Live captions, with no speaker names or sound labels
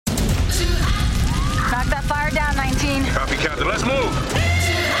Captain. Let's move.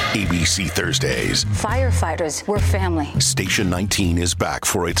 ABC Thursdays. Firefighters, we're family. Station 19 is back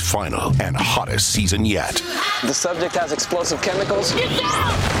for its final and hottest season yet. The subject has explosive chemicals.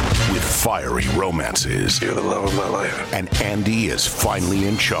 With fiery romances. You're the love of my life. And Andy is finally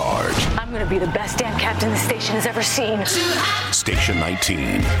in charge. I'm going to be the best damn captain the station has ever seen. Station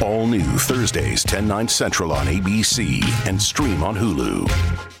 19. All new Thursdays, 10/9 Central on ABC and stream on Hulu.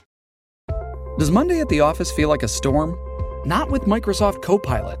 Does Monday at the office feel like a storm? Not with Microsoft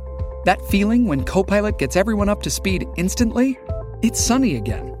Copilot. That feeling when Copilot gets everyone up to speed instantly? It's sunny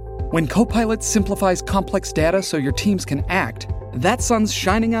again. When Copilot simplifies complex data so your teams can act, that sun's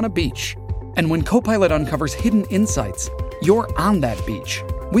shining on a beach. And when Copilot uncovers hidden insights, you're on that beach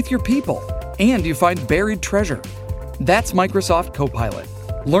with your people, and you find buried treasure. That's Microsoft Copilot.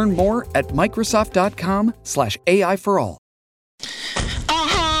 Learn more at Microsoft.com/AI for all.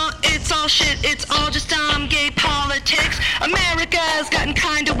 It's all shit, it's all just dumb gay politics. America's gotten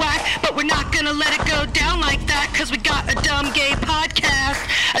kinda whack, but we're not gonna let it go down like that, cause we got a dumb gay podcast,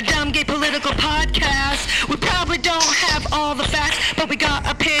 a dumb gay political podcast. We probably don't have all the facts, but we got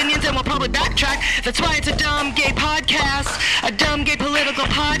opinions and we'll probably backtrack. That's why it's a dumb gay podcast, a dumb gay political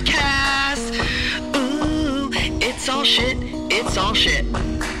podcast. Ooh, it's all shit, it's all shit.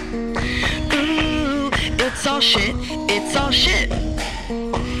 Ooh, it's all shit, it's all shit.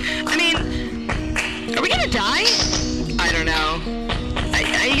 I mean, are we gonna die? I don't know.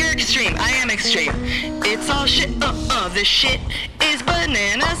 You're extreme. I am extreme. It's all shit. This shit is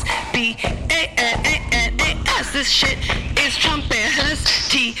bananas. BANANAS. This shit is Trumpanas.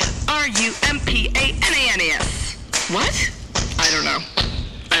 TRUMPANANAS. What? I don't know.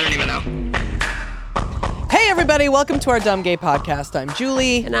 I don't even know. Hey everybody, welcome to our Dumb Gay Podcast. I'm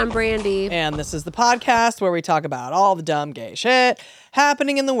Julie. And I'm Brandy. And this is the podcast where we talk about all the dumb gay shit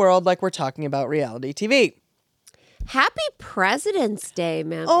happening in the world like we're talking about reality TV. Happy President's Day,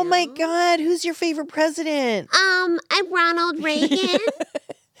 man. Oh my God, who's your favorite president? I'm Ronald Reagan.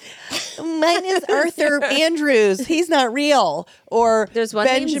 Mine is Arthur Andrews. He's not real. Or There's one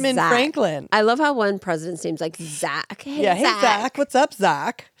Benjamin named Zach. Franklin. I love how one president's name's like Zach. Hey, Hey Zach. What's up,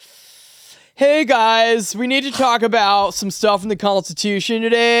 Zach? Hey guys, we need to talk about some stuff in the Constitution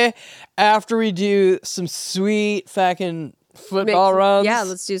today after we do some sweet fucking football runs. Yeah,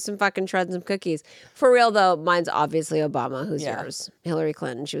 let's do some fucking shreds and cookies. For real though, mine's obviously Obama. Who's yours? Hillary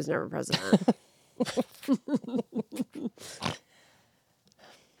Clinton. She was never president.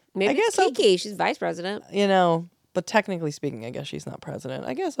 Maybe I guess Kiki. She's vice president. You know, but technically speaking, I guess she's not president.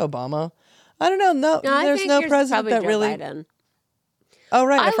 I guess Obama. I don't know. No, there's no president that Joe really. Biden. Oh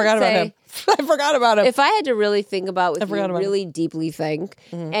right, I forgot about him. I forgot about him. If I had to really think about it, really deeply think,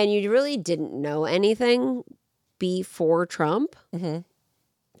 and you really didn't know anything before Trump,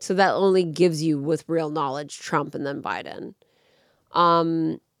 so that only gives you with real knowledge Trump and then Biden.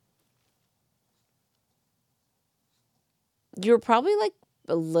 You're probably like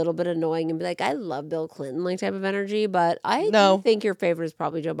a little bit annoying and be like, I love Bill Clinton, like type of energy, but I do think your favorite is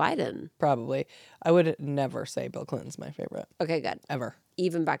probably Joe Biden. Probably. I would never say Bill Clinton's my favorite. Okay, good. Ever.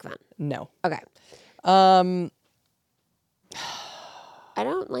 Even back then? No. Okay. I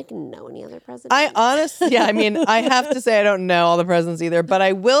don't know any other presidents. I honestly, I mean, I have to say I don't know all the presidents either, but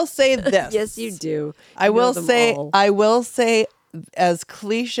I will say this. Yes, you do. I will say, as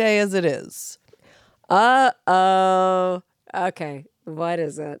cliche as it is. Okay. What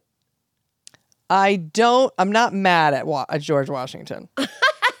is it? I'm not mad at George Washington.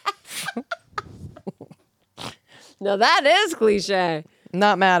 No, that is cliche.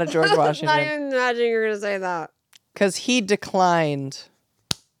 Not mad at George Washington. Not even imagining you're going to say that. Because he declined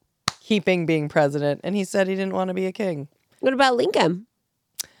keeping being president, and he said he didn't want to be a king. What about Lincoln?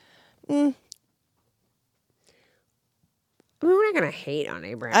 I mean, we're not going to hate on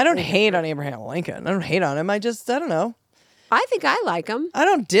Abraham. I don't hate on Abraham Lincoln. I don't hate on him. I don't know. I think I like him. I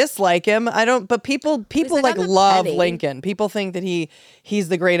don't dislike him. But people like love petty. Lincoln. People think that he's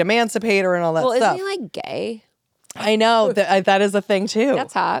the great emancipator and all that stuff. Well, isn't he like gay? I know that is a thing too.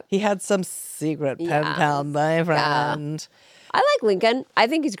 That's hot. He had some secret pen pal boyfriend. I like Lincoln. I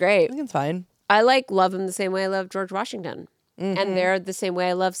think he's great. Lincoln's fine. I love him the same way I love George Washington. And they're the same way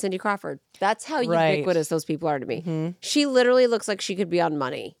I love Cindy Crawford. That's how ubiquitous those people are to me. She literally looks like she could be on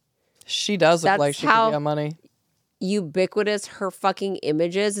Money. She does look like she could be on Money. Ubiquitous her fucking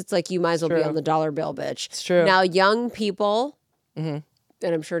images. It's like you might as well be on the dollar bill, bitch. It's true. Now, young people, and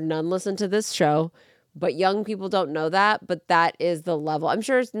I'm sure none listen to this show, but young people don't know that, but that is the level. I'm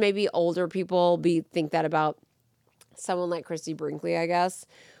sure maybe older people think that about someone like Christy Brinkley, I guess.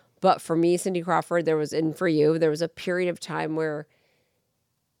 But for me, Cindy Crawford, there was a period of time where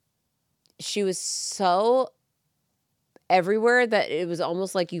she was so everywhere that it was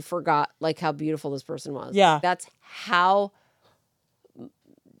almost like you forgot like how beautiful this person was. Yeah. That's how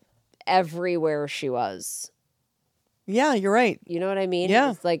everywhere she was. Yeah, you're right. You know what I mean?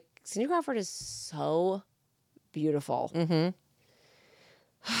 Yeah. It's like Cindy Crawford is so beautiful. Mm-hmm.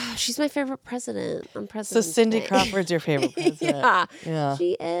 She's my favorite president on So President's Cindy Day. Crawford's your favorite president. Yeah,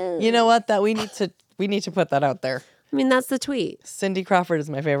 she is. You know what? That we need to put that out there. I mean, that's the tweet. Cindy Crawford is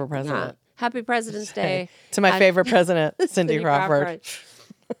my favorite Yeah. president. Happy President's Day. To my favorite president, Cindy Crawford.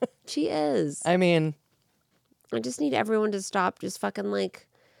 She is. I mean, I just need everyone to stop just fucking like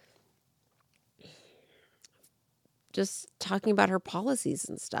just talking about her policies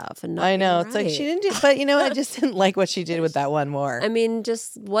and stuff. And not I know. being It's like right. she didn't do, but you know what? I just didn't like what she did with that one war. I mean,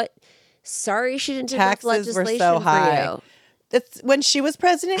 just what? Sorry, she didn't do enough Taxes were legislation so for high. you. It's when she was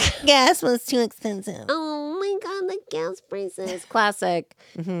president, gas was too expensive. Oh my god, the gas prices. Classic.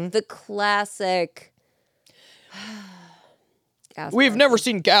 Mm-hmm. The classic. Gas We've prices. never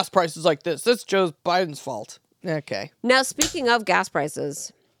seen gas prices like this. That's Joe Biden's fault. Okay. Now, speaking of gas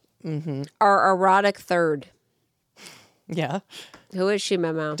prices, Mm-hmm. our erotic third. Yeah. Who is she,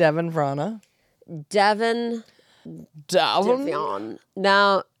 Memo? Devin Vrana. Devin Devion.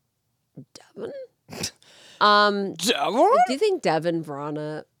 Now, Devin? Devin? Do you think Devin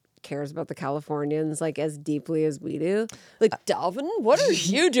Vrana cares about the Californians like as deeply as we do? Like, Devin, what are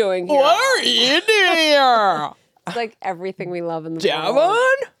you doing here? What are you doing here? It's like everything we love in the Devin?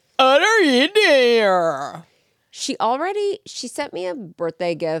 world. What are you doing here? She sent me a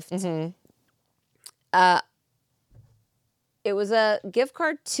birthday gift. Mm-hmm. It was a gift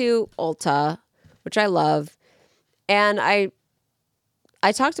card to Ulta, which I love. And I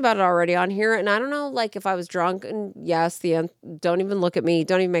talked about it already on here, and I don't know, like, if I was drunk, and yes, don't even look at me.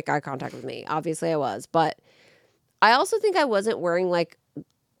 Don't even make eye contact with me. Obviously, I was. But I also think I wasn't wearing, like,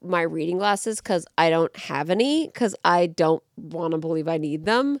 my reading glasses because I don't have any, because I don't want to believe I need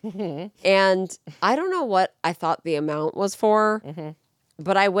them. And I don't know what I thought the amount was for,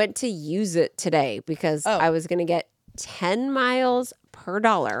 but I went to use it today because I was going to get 10 miles per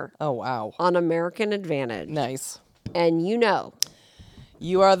dollar Oh, wow. on American Advantage. Nice. And you know,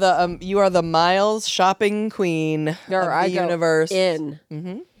 You are the Miles shopping queen of the universe. in.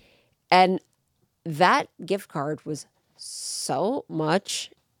 And that gift card was so much.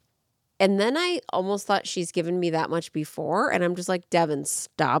 And then I almost thought she's given me that much before. And I'm just like, Devin,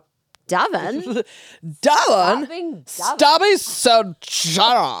 stop. Devin. Devin? Stop it, so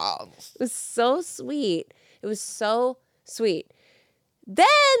Charles. It was so sweet. It was so sweet. Then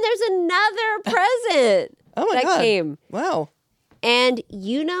there's another present Oh my that God. came. Wow. And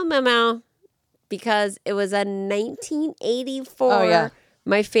you know, Memo, because it was a 1984. Oh, yeah.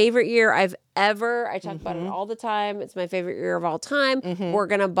 My favorite year I've ever. I talk about it all the time. It's my favorite year of all time. We're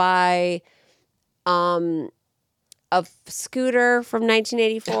gonna buy a scooter from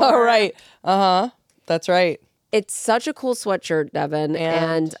 1984. All right. That's right. It's such a cool sweatshirt, Devin.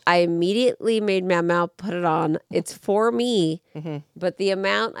 And I immediately made Memo put it on. It's for me, but the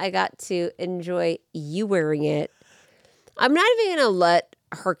amount I got to enjoy you wearing it, I'm not even going to let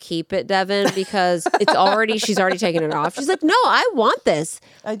her keep it, Devin, because she's already taken it off. She's like, no, I want this.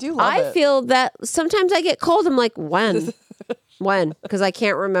 I do love it. I feel that sometimes I get cold. I'm like, when? When? Because I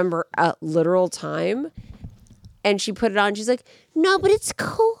can't remember a literal time. And she put it on. She's like, no, but it's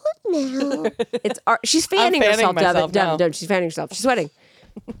cold now. She's fanning herself, myself now. Devin. She's fanning herself. She's sweating.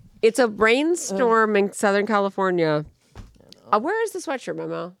 It's a rainstorm in Southern California. Where is the sweatshirt,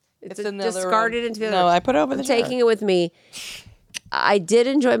 Memo? It's in the other discarded room. into the other No, room. I put it over the I'm taking chair. it with me. I did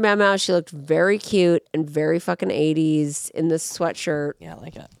enjoy Memo. She looked very cute and very fucking 80s in this sweatshirt. Yeah, I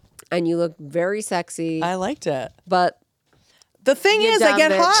like it. And you looked very sexy. I liked it. But The thing you is, I dumb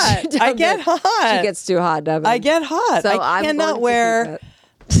get bitch. hot. You I dumb get bitch. hot. She gets too hot, Devin. I get hot. So I I'm going cannot to wear.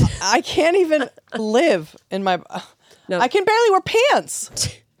 keep it. I can't even live in my. No. I can barely wear pants.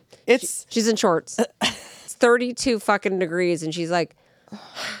 It's She's in shorts. It's 32 fucking degrees, and she's like,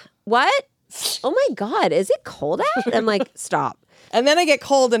 "What? Oh my god, is it cold out?" I'm like, "Stop." and then I get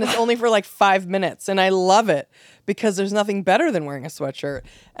cold, and it's only for like 5 minutes, and I love it because there's nothing better than wearing a sweatshirt.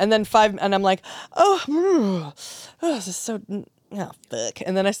 And then and I'm like, oh, this is so fuck.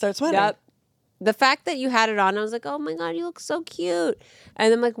 And then I start sweating. Yep. The fact that you had it on, I was like, "Oh my god, you look so cute."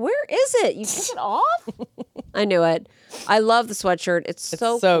 And I'm like, "Where is it? You took it off?" I knew it. I love the sweatshirt. It's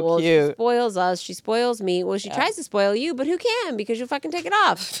so cool. She cute. spoils us. She spoils me. Well, she tries to spoil you, but who can? Because you fucking take it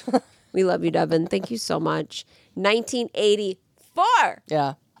off. We love you, Devin. Thank you so much. 1984.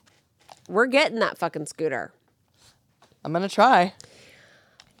 Yeah, We're getting that fucking scooter. I'm gonna try.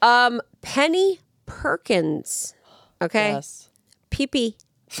 Penny Perkins. Okay. Yes. PP.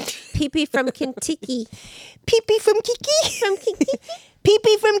 Pee-pee from Kentucky. Pee-pee from Kiki. From Kiki.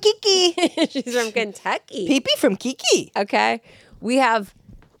 Pee-pee from Kiki. She's from Kentucky. Pee-pee from Kiki. Okay. We have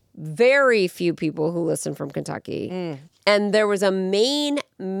very few people who listen from Kentucky. And there was a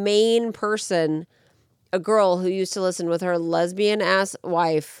main person, a girl who used to listen with her lesbian ass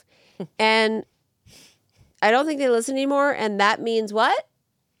wife. And I don't think they listen anymore. And that means what?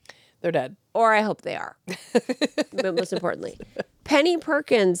 They're dead. Or I hope they are. But most importantly, Penny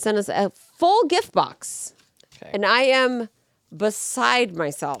Perkins sent us a full gift box. Okay. And I am beside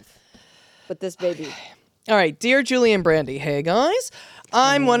myself with this baby. All right. Dear Julie and Brandy, hey guys.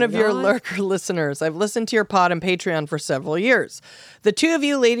 I'm one of your lurker listeners. I've listened to your pod and Patreon for several years. The two of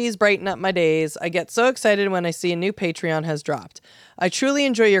you ladies brighten up my days. I get so excited when I see a new Patreon has dropped. I truly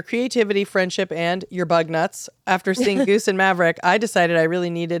enjoy your creativity, friendship, and your bug nuts. After seeing Goose and Maverick, I decided I really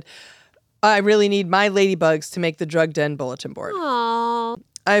need my ladybugs to make the drug den bulletin board. Aww.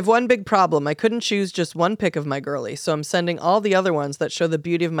 I have one big problem. I couldn't choose just one pick of my girlie, so I'm sending all the other ones that show the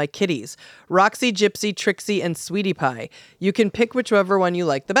beauty of my kitties. Roxy, Gypsy, Trixie, and Sweetie Pie. You can pick whichever one you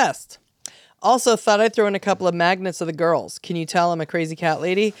like the best. Also, thought I'd throw in a couple of magnets of the girls. Can you tell I'm a crazy cat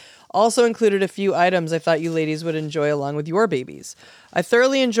lady? Also included a few items I thought you ladies would enjoy along with your babies. I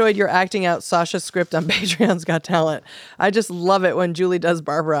thoroughly enjoyed your acting out Sasha's script on Patreon's Got Talent. I just love it when Julie does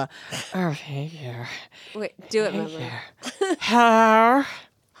Barbara. Oh, hey, yeah. Wait, do it, Mama. Hello.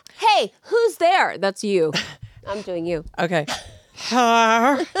 Hey, who's there? That's you. I'm doing you. Okay.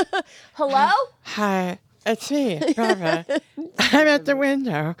 Hello. Hello? Hi. It's me, Barbara. I'm at the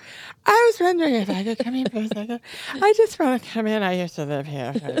window. I was wondering if I could come in for a second. I just want to come in. I used to live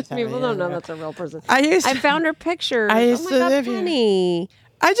here. People don't know that's a real person. I found her picture. I used oh my to God, live Penny. here.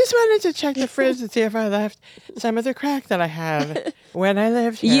 I just wanted to check the fridge to see if I left some of the crack that I have when I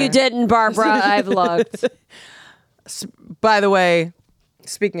lived here. You didn't, Barbara. I've looked. By the way,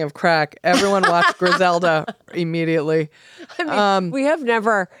 speaking of crack, everyone watch Griselda immediately. I mean, we have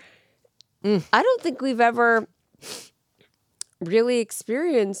never... I don't think we've ever really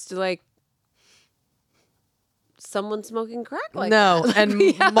experienced like someone smoking crack like no, that.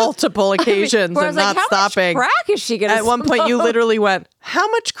 and multiple occasions where I and was like, not stopping. How much crack is she gonna At one smoke? point, you literally went, "How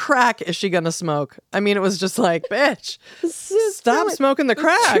much crack is she gonna smoke?" I mean, it was just like, "Bitch, stop smoking the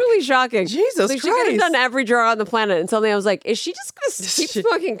crack." It's truly shocking. Jesus like, she could have Christ. done every drug on the planet, and suddenly I was like, "Is she just gonna keep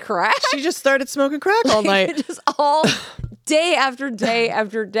smoking crack?" She just started smoking crack all night. Just all day after day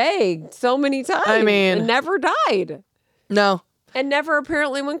after day, so many times. I mean- and never died, No, and never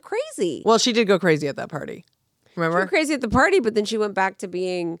apparently went crazy. well, she did go crazy at that party. She Remember? went crazy at the party, but then she went back to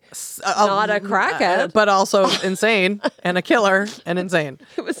being not a crackhead. but also insane and a killer and insane.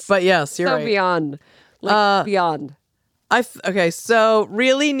 But yes, you're so right. beyond, like beyond. Okay, so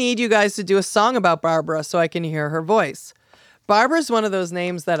really need you guys to do a song about Barbara so I can hear her voice. Barbara's one of those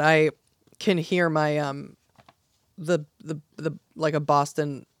names that I can hear my the like a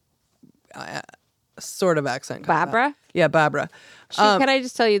Boston sort of accent. Barbara? Yeah, Barbara. Can I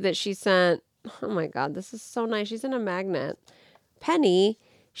just tell you that she sent, oh my God, this is so nice. She sent a magnet. Penny,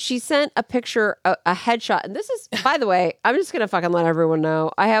 she sent a picture, a headshot. And this is, by the way, I'm just going to fucking let everyone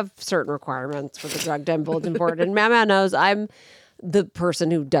know. I have certain requirements for the Drug Den Bulletin Board. And Mama knows I'm the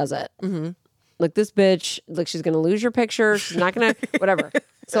person who does it. Mm-hmm. Like this bitch, like she's going to lose your picture. She's not going to, whatever.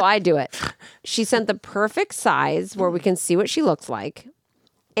 So I do it. She sent the perfect size where we can see what she looks like.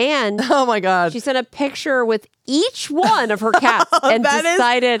 And oh my God, she sent a picture with each one of her cats and That is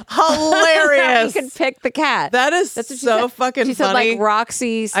decided hilarious. you could pick the cat. That's what she so said. fucking She said funny. like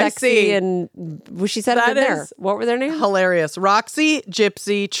Roxy, I Sexy, see. and she said it That in there. is What were their names? Hilarious. Roxy,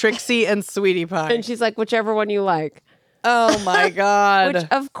 Gypsy, Trixie, and Sweetie Pie. And she's like, whichever one you like. Oh my God. Which,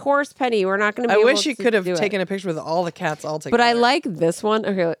 of course, Penny, we're not going to be I able wish you to could have do it. taken a picture with all the cats all together. But I like this one.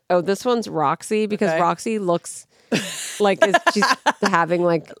 Okay. Oh, this one's Roxy because Okay. Roxy looks like she's having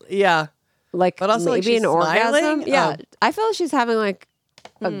like Yeah. But also, like, maybe she's an orgasm. smiling? Yeah. Oh. I feel like she's having like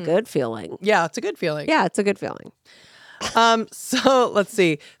a good feeling. Yeah, it's a good feeling. Yeah, it's a good feeling. So let's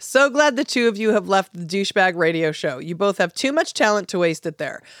see. So glad the two of you have left the douchebag radio show. You both have too much talent to waste it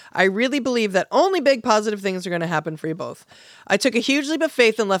there. I really believe that only big positive things are going to happen for you both. I took a huge leap of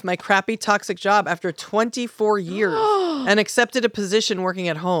faith and left my crappy toxic job after 24 years and accepted a position working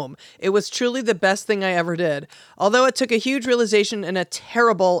at home. It was truly the best thing I ever did. Although it took a huge realization and a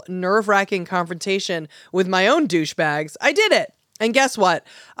terrible, nerve-wracking confrontation with my own douchebags, I did it. And guess what?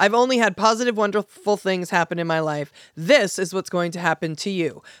 I've only had positive, wonderful things happen in my life. This is what's going to happen to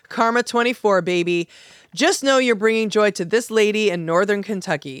you. Karma 24, baby. Just know you're bringing joy to this lady in Northern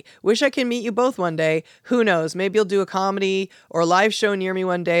Kentucky. Wish I can meet you both one day. Who knows? Maybe you'll do a comedy or a live show near me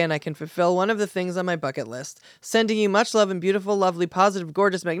one day and I can fulfill one of the things on my bucket list. Sending you much love and beautiful, lovely, positive,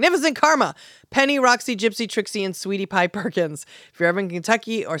 gorgeous, magnificent karma. Penny, Roxy, Gypsy, Trixie, and Sweetie Pie Perkins. If you're ever in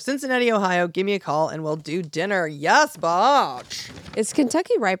Kentucky or Cincinnati, Ohio, give me a call and we'll do dinner. Yes, Botch. Is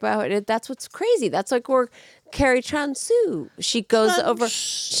Kentucky right by it? That's what's crazy. That's like where Carrie Chan-Soo, she goes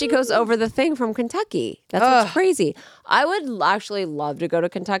over the thing from Kentucky. That's what's crazy. I would actually love to go to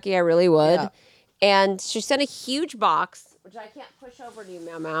Kentucky. I really would. Yeah. And she sent a huge box, which I can't push over to you,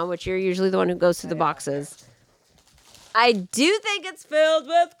 Meow, which you're usually the one who goes through the boxes. I do think it's filled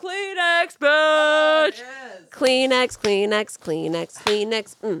with Kleenex, bitch. Kleenex, Kleenex,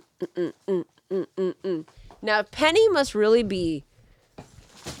 Kleenex, Kleenex. Now, Penny must really be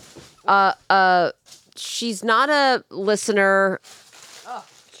she's not a listener.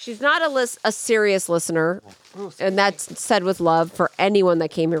 She's not a serious listener. And that's said with love for anyone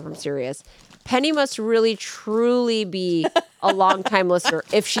that came here from Sirius. Penny must really, truly be a long-time listener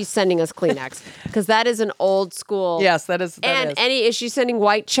if she's sending us Kleenex. Because that is an old school. Yes, that is. Is she sending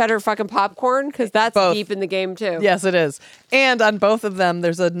white cheddar fucking popcorn? Because that's both. Deep in the game, too. Yes, it is. And on both of them,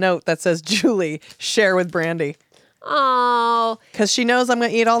 there's a note that says, Julie, share with Brandy. Oh. Because she knows I'm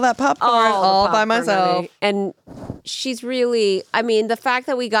going to eat all that popcorn all by myself. And she's really, I mean, the fact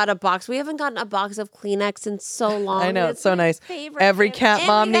that we got a box, we haven't gotten a box of Kleenex in so long. I know, it's so nice. Every cat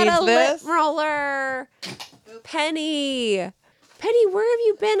mom needs this. Lip roller. Penny, where have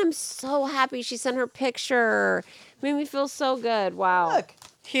you been? I'm so happy she sent her picture. Made me feel so good. Wow. Look,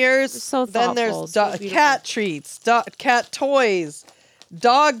 here's, so thoughtful, then there's cat treats, cat toys.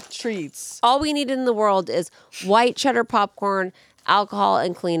 Dog treats. All we need in the world is white cheddar popcorn, alcohol,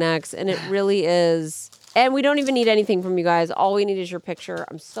 and Kleenex. And it really is. And we don't even need anything from you guys. All we need is your picture.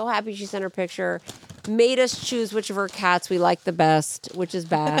 I'm so happy she sent her picture. Made us choose which of her cats we like the best, which is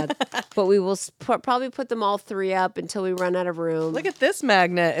bad. But we will probably put them all three up until we run out of room. Look at this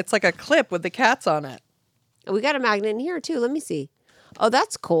magnet. It's like a clip with the cats on it. We got a magnet in here, too. Let me see. Oh,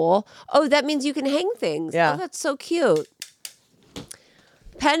 that's cool. Oh, that means you can hang things. Yeah. Oh, that's so cute.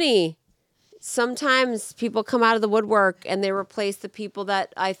 Penny, sometimes people come out of the woodwork and they replace the people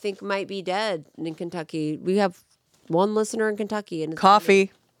that I think might be dead in Kentucky. We have one listener in Kentucky. And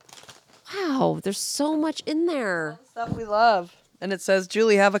coffee. Wow, there's so much in there. Stuff we love. And it says,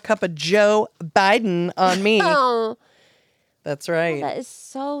 Julie, have a cup of Joe Biden on me. Oh, that's right. That is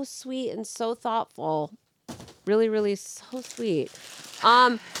so sweet and so thoughtful. Really, really so sweet.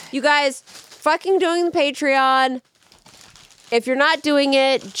 You guys, fucking doing the Patreon. If you're not doing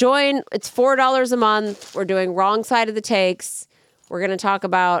it, join. It's $4 a month. We're doing Wrong Side of the Takes. We're going to talk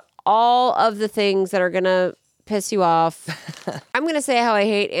about all of the things that are going to piss you off. I'm going to say how I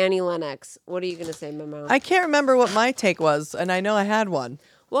hate Annie Lennox. What are you going to say, Mamo? I can't remember what my take was, and I know I had one.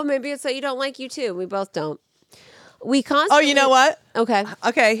 Well, maybe it's that you don't like you too. We both don't. We constantly. Oh, you know what? Okay.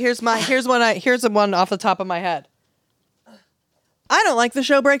 Okay. Here's one off the top of my head. I don't like the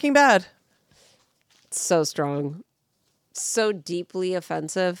show Breaking Bad. It's so strong. So deeply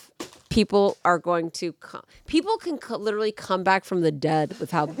offensive. People are going to people can literally come back from the dead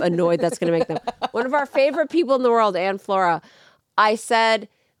with how annoyed that's going to make them. One of our favorite people in the world, Ann Flora, I said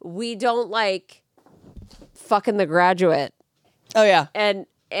we don't like fucking The Graduate. Oh yeah. And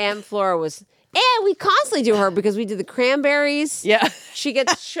Ann Flora was, and we constantly do her because we do the Cranberries. Yeah. She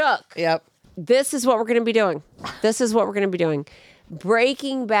gets shook. Yep. This is what we're going to be doing.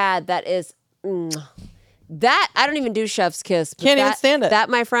 Breaking Bad, that is that I don't even do Chef's Kiss. Can't even stand it. That,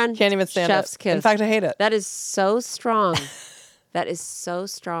 my friend, can't even stand Chef's Kiss. In fact, I hate it. That is so strong. That is so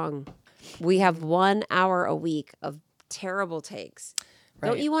strong. We have 1 hour a week of terrible takes. Right.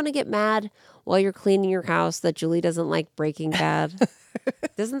 Don't you want to get mad while you're cleaning your house that Julie doesn't like Breaking Bad?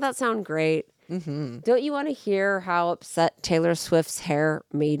 Doesn't that sound great? Mm-hmm. Don't you want to hear how upset Taylor Swift's hair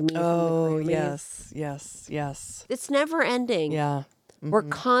made me? Oh, yes. It's never ending. Yeah. Mm-hmm. We're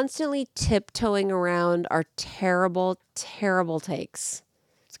constantly tiptoeing around our terrible, terrible takes.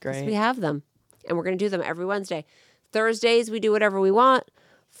 It's great. We have them, and we're going to do them every Wednesday. Thursdays, we do whatever we want.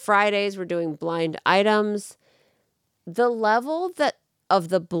 Fridays, we're doing blind items. The level of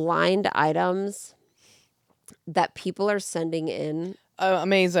the blind items that people are sending in.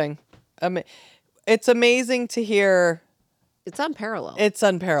 Amazing. It's amazing to hear. It's unparalleled. It's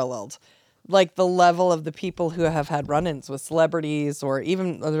unparalleled. Like the level of the people who have had run-ins with celebrities or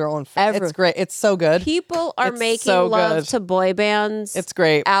even their own. It's great. It's so good. People are making love to boy bands. It's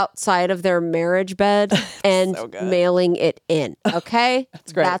great. Outside of their marriage bed and mailing it in. Okay?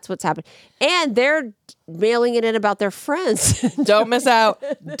 That's great. That's what's happening. And they're mailing it in about their friends. Don't miss out.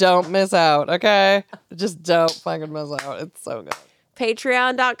 Don't miss out. Okay. Just don't fucking miss out. It's so good.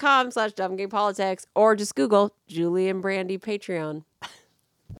 Patreon.com/dumbgaypolitics or just Google Julie and Brandy Patreon.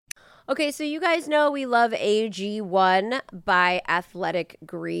 Okay, so you guys know we love AG1 by Athletic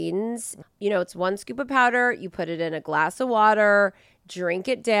Greens. You know, it's 1 scoop of powder. You put it in a glass of water, drink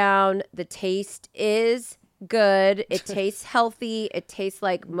it down. The taste is good. It tastes healthy. It tastes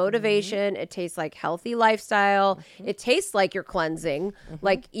like motivation. It tastes like healthy lifestyle. It tastes like you're cleansing.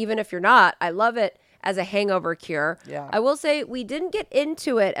 Like, even if you're not, I love it as a hangover cure. Yeah. I will say we didn't get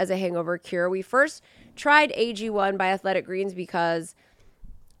into it as a hangover cure. We first tried AG1 by Athletic Greens because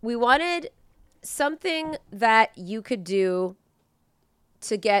we wanted something that you could do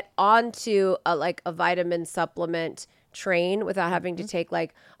to get onto a vitamin supplement train without having to take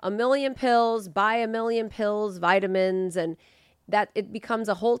like a million pills, buy a million pills, vitamins, and that it becomes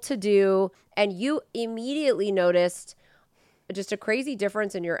a whole to-do. And you immediately noticed just a crazy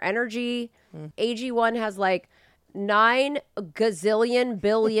difference in your energy. AG1 has like 9 gazillion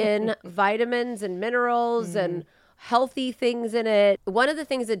billion vitamins and minerals and healthy things in it. One of the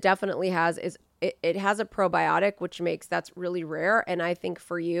things it definitely has is it has a probiotic, which makes that's really rare. And I think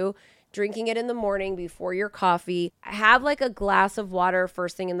for you, drinking it in the morning before your coffee, have like a glass of water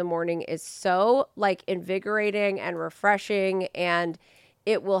first thing in the morning is so like invigorating and refreshing, and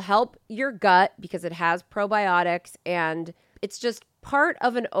it will help your gut because it has probiotics, and it's just part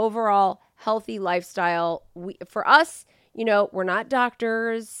of an overall healthy lifestyle. For us, you know, we're not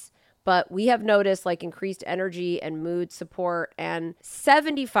doctors, but we have noticed like increased energy and mood support, and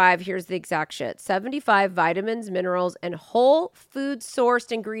 75, here's the exact shit, 75 vitamins, minerals, and whole food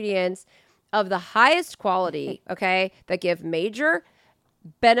sourced ingredients of the highest quality, okay, that give major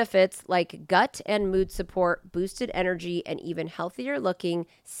benefits like gut and mood support, boosted energy, and even healthier looking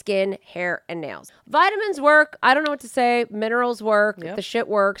skin, hair, and nails. Vitamins work. I don't know what to say. Minerals work. Yep. The shit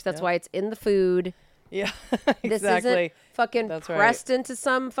works. That's why it's in the food. Yeah, This exactly. isn't fucking That's pressed right. into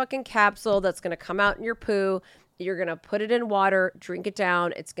some fucking capsule that's going to come out in your poo. You're going to put it in water, drink it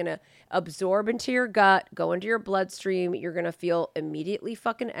down. It's going to absorb into your gut, go into your bloodstream. You're going to feel immediately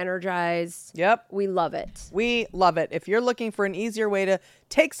fucking energized. Yep. We love it. We love it. If you're looking for an easier way to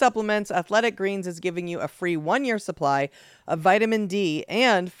take supplements, Athletic Greens is giving you a free 1-year supply of vitamin D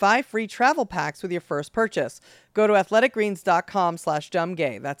and 5 free travel packs with your first purchase. Go to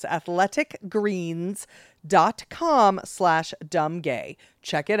athleticgreens.com/dumbgay. That's athleticgreens.com/dumbgay.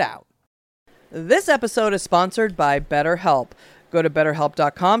 Check it out. This episode is sponsored by BetterHelp. Go to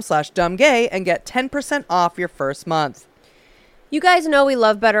betterhelp.com/dumbgay and get 10% off your first month. You guys know we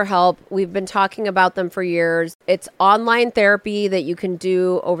love BetterHelp. We've been talking about them for years. It's online therapy that you can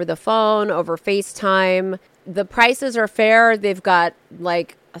do over the phone, over FaceTime. The prices are fair. They've got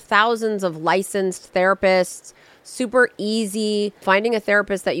like thousands of licensed therapists. Super easy. Finding a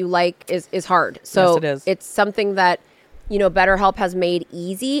therapist that you like is hard. So Yes, it is. It's something that, you know, BetterHelp has made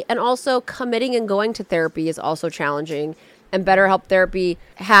easy. And also committing and going to therapy is also challenging. And BetterHelp therapy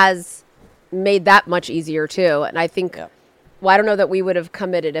has made that much easier too. And I think... Yep. Well, I don't know that we would have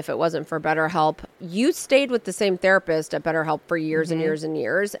committed if it wasn't for BetterHelp. You stayed with the same therapist at BetterHelp for years and years and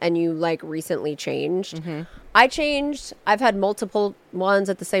years, and you like recently changed. I changed. I've had multiple ones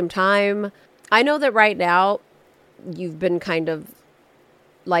at the same time. I know that right now you've been kind of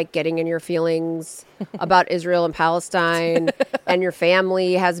like getting in your feelings about Israel and Palestine, and your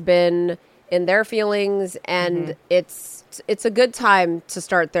family has been in their feelings, and it's a good time to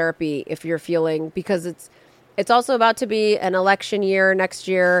start therapy if you're feeling, because it's also about to be an election year next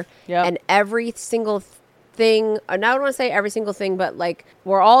year. Yep. And every single thing, and I don't want to say every single thing, but like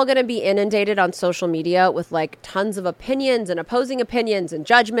we're all going to be inundated on social media with like tons of opinions and opposing opinions and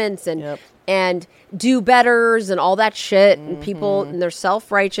judgments and and do-betters and all that shit. And people, and they're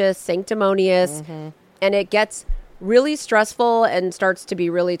self-righteous, sanctimonious. And it gets really stressful and starts to be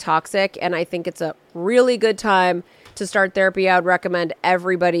really toxic. And I think it's a really good time to start therapy. I would recommend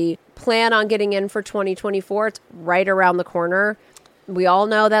everybody plan on getting in for 2024. It's right around the corner. We all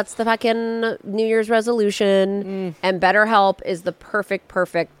know that's the fucking New Year's resolution. And BetterHelp is the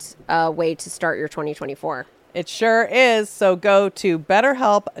perfect way to start your 2024. It sure is. So go to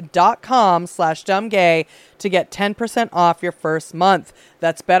betterhelp.com/dumbgay to get 10% off your first month.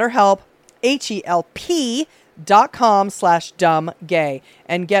 That's BetterHelp, HELP.com/dumbgay,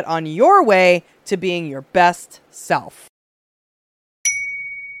 and get on your way to being your best self.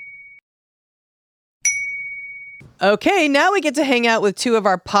 Okay, now we get to hang out with two of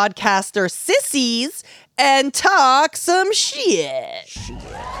our podcaster sissies and talk some shit.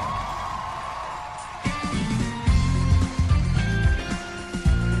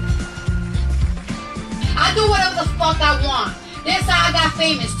 I do whatever the fuck I want. That's how I got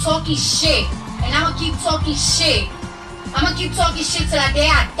famous, talking shit. And I'ma keep talking shit. I'ma keep talking shit till the day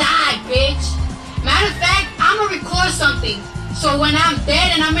I die, bitch. Matter of fact, I'ma record something. So when I'm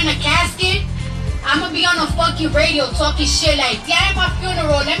dead and I'm in a casket, I'ma be on the fucking radio talking shit like, yeah, at my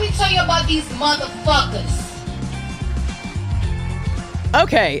funeral, let me tell you about these motherfuckers.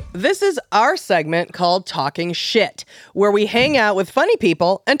 Okay, this is our segment called Talking Shit, where we hang out with funny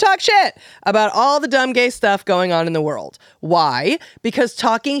people and talk shit about all the dumb gay stuff going on in the world. Why? Because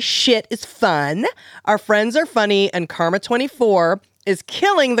talking shit is fun, our friends are funny, and Karma24 is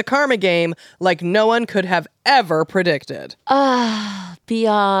killing the karma game like no one could have ever predicted.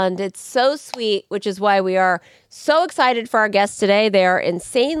 Beyond. It's so sweet, which is why we are so excited for our guests today. They are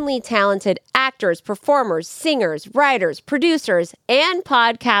insanely talented actors, performers, singers, writers, producers, and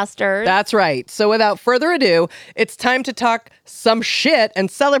podcasters. That's right. So without further ado, it's time to talk some shit and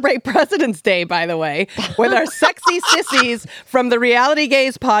celebrate President's Day, by the way, with our sexy sissies from the Reality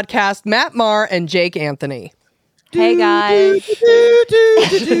Gaze podcast, Matt Marr and Jake Anthony. Hey, guys.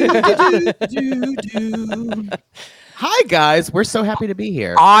 Hi, guys. We're so happy to be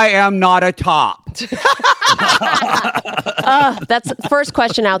here. I am not a top. That's first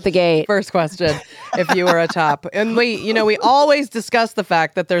question out the gate. First question, if you were a top. And we always discuss the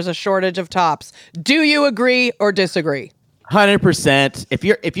fact that there's a shortage of tops. Do you agree or disagree? 100%.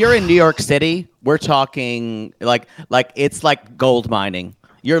 If you're in New York City, we're talking like it's like gold mining.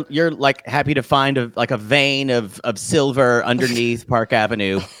 You're like happy to find a vein of silver underneath Park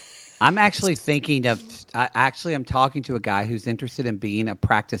Avenue. I'm actually thinking of. I'm talking to a guy who's interested in being a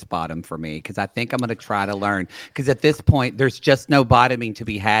practice bottom for me because I think I'm going to try to learn. Because at this point, there's just no bottoming to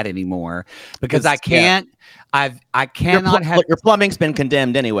be had anymore. Because I can't. Yeah. I cannot have. Your plumbing's been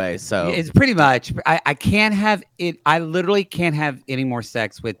condemned anyway, so it's pretty much. I can't have it. I literally can't have any more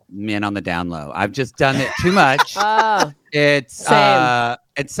sex with men on the down low. I've just done it too much. It's same.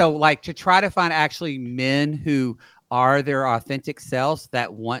 And so like to try to find actually men who are their authentic selves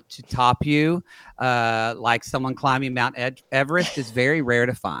that want to top you, like someone climbing Mount Everest is very rare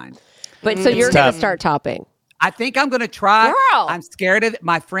to find. But so you're going to start topping. I think I'm going to try. Girl. I'm scared of it.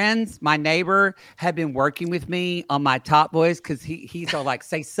 My friends, my neighbor have been working with me on my top voice because he's all like,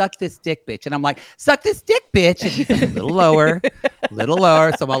 say, suck this dick, bitch. And I'm like, suck this dick, bitch. And he's like, a little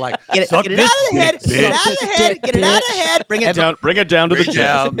lower. So I'm all like, suck get it this out of the head. dick, Get it out of the head. Get it out of the head. Bring it down. Bring it down to the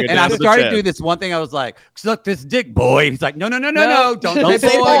chest. And I started doing this one thing. I was like, suck this dick, boy. He's like, no. Don't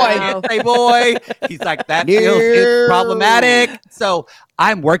say boy. Can't say boy. He's like, that feels problematic. So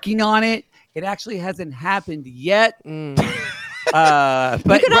I'm working on it. It actually hasn't happened yet. But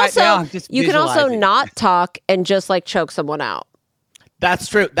you can also not talk and just like choke someone out. That's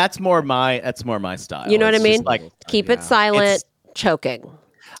true. That's more my style. You know what I It's mean? just like, Keep it silent, choking.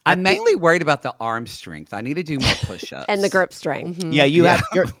 I'm mainly worried about the arm strength. I need to do more push-ups and the grip strength. Mm-hmm. Yeah, you have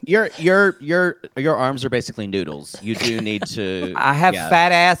your arms are basically noodles. You do need to. I have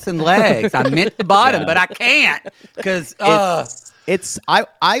fat ass and legs. I meant the bottom, but I can't because I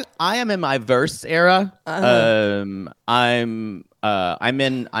am in my verse era. I'm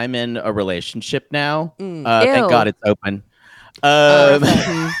in a relationship now. Thank God it's open.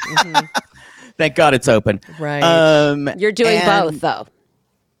 Thank God it's open. Right. You're doing both though.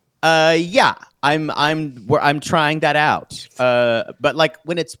 Yeah. I'm trying that out. But like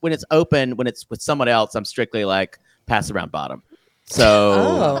when it's open, when it's with someone else, I'm strictly like pass around bottom.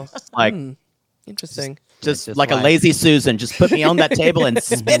 So interesting. Just like a lazy Susan, just put me on that table and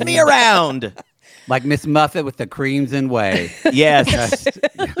spin me around. Like Miss Muffet with the creams and whey. Yes.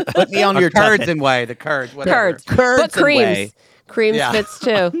 Put me on your curds and whey. The curds. Whatever. Curds. But creams. And whey. Creams fits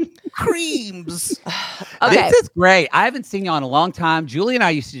too. Creams. Okay. This is great. I haven't seen you in a long time. Julie and I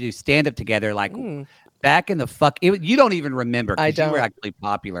used to do stand-up together like back in the you don't even remember because you were actually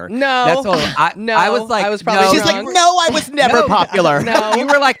popular. No. That's all. I was like, I was probably She's like, no, I was never popular. No, you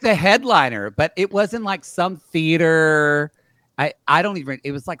were like the headliner, but it wasn't like some theater. I don't even.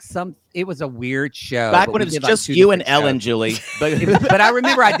 It was like it was a weird show. Back when it was just you and Ellen, Julie. But I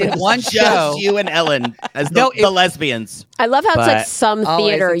remember I did one show. Just you and Ellen as the lesbians. I love how it's like some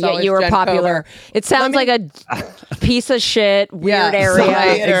theater, yet you were popular. It sounds like a piece of shit, weird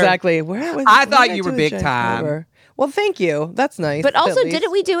area. Exactly. I thought you were big time. Well, thank you. That's nice. But also,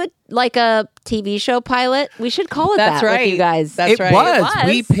 didn't we do it like a TV show pilot? We should call it that with you guys. That's right.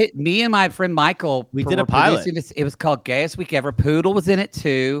 It was. Me and my friend Michael. We did a pilot. It was called Gayest Week Ever. Poodle was in it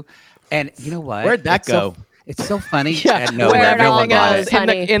too. And you know what? Where'd that go? It's so funny. Yeah, and no, where it all everyone got goes, it.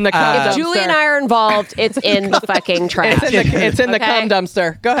 honey. in the cum If dumpster. Julie and I are involved, it's in the fucking trash. It's in the Okay? cum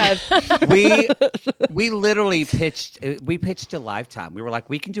dumpster. Go ahead. We literally pitched to Lifetime. We were like,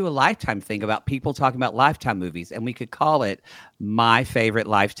 we can do a Lifetime thing about people talking about Lifetime movies, and we could call it My Favorite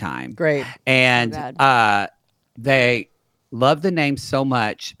Lifetime. Great. And Bad. they loved the name so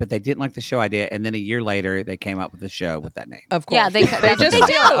much, but they didn't like the show idea. And then a year later, they came up with the show with that name. Of course. Yeah, they just just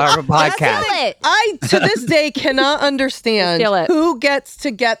do. Our podcast. Steal it. I to this day cannot understand Steal it. who gets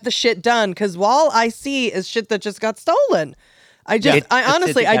to get the shit done because all I see is shit that just got stolen. I It's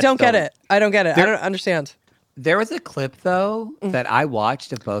honestly shit I that don't got get stolen. it. I don't get it. I don't understand. There was a clip though that I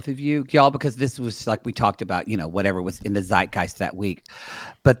watched of both of you, y'all, because this was like we talked about, whatever was in the zeitgeist that week.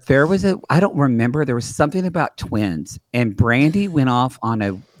 But there was I don't remember, there was something about twins, and Brandy went off on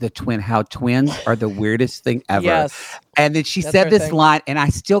how twins are the weirdest thing ever. Yes. And then she That's said her this thing. line, and I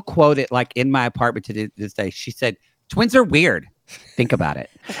still quote it like in my apartment to this day. She said, "Twins are weird. Think about it."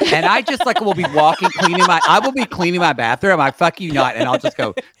 And I just will be I will be cleaning my bathroom. I fuck you not, and I'll just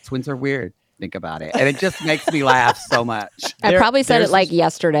go, "Twins are weird. Think about it." And it just makes me laugh so much. I probably said it like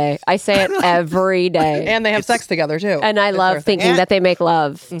yesterday. I say it every day. And they have sex together too. And I love thinking that they make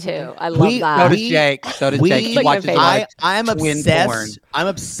love too. I love So that. does Jake. So does Jake. He watches a lot of I'm twin obsessed. porn. I'm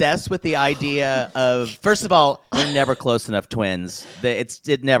obsessed with the idea of. First of all, they're never close enough twins.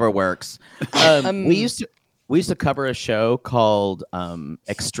 It never works. We used to cover a show called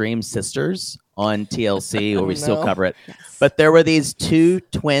Extreme Sisters on TLC, where we still cover it. Yes. But there were these two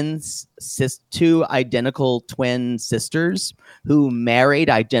identical twin sisters who married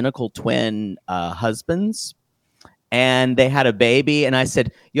identical twin husbands. And they had a baby, and I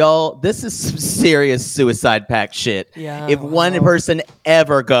said, "Y'all, this is some serious suicide pact shit. Yeah. If one person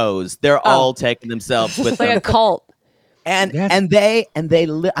ever goes, they're all taking themselves with It's like them." a cult. And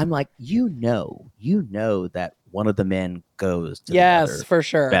I'm like, you know that one of the men goes to the other for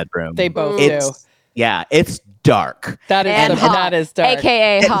sure. bedroom. They both do. Yeah, it's dark. That is dark.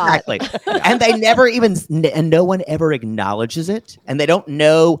 AKA hot. Exactly. And they never even, and no one ever acknowledges it. And they don't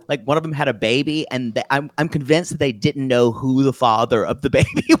know, like one of them had a baby, and I'm convinced that they didn't know who the father of the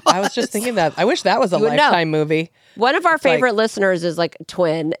baby was. I was just thinking that. I wish that was a You would know. Lifetime movie. One of our favorite listeners is like a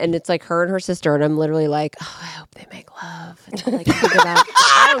twin, and it's like her and her sister, and I'm literally like, oh, I hope they make love. And like, think about,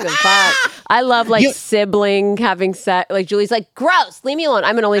 I don't give a fuck. I love sibling having sex. Like Julie's like, gross, leave me alone.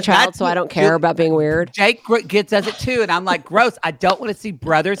 I'm an only child, so I don't care about being weird. Jake does it too, and I'm like, gross. I don't want to see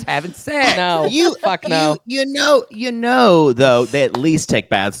brothers having sex. No, fuck no. You know, though, they at least take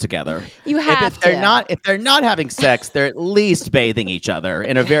baths together. You have If they're not having sex, they're at least bathing each other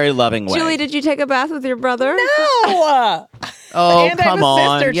in a very loving way. Julie, did you take a bath with your brother? No. Oh, And I have come a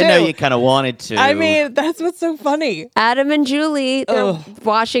on. sister, You know too. you kind of wanted to. I mean, that's what's so funny. Adam and Julie, they're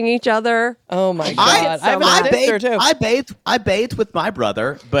washing each other. Oh my god! I have a sister too. I bathed with my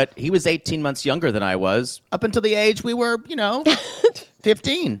brother, but he was 18 months younger than I was, up until the age we were,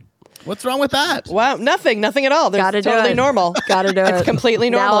 15. What's wrong with that? Wow, nothing at all. That's Gotta do totally it. normal. Gotta do it. It's completely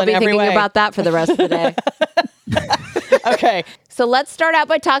normal Now I'll in be every thinking way. about that for the rest of the day. Okay. So let's start out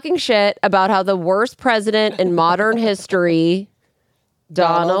by talking shit about how the worst president in modern history,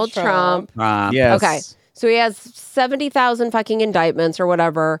 Donald Trump. Yes. Okay. So he has 70,000 fucking indictments or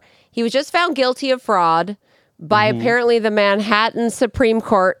whatever. He was just found guilty of fraud by apparently the Manhattan Supreme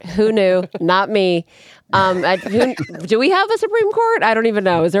Court. Who knew? Not me. Do we have a Supreme Court? I don't even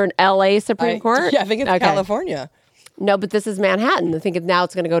know. Is there an LA Supreme Court? Yeah, I think it's California. No, but this is Manhattan. I think now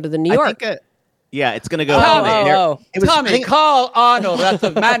it's going to go to the New York. Yeah, it's going to go. Tommy, call Arnold at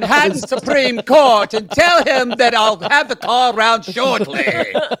the Manhattan Supreme Court and tell him that I'll have the call round shortly.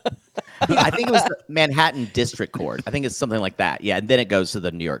 I think it was the Manhattan District Court. I think it's something like that. Yeah, and then it goes to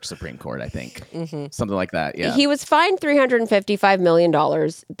the New York Supreme Court, I think. Something like that, yeah. He was fined $355 million.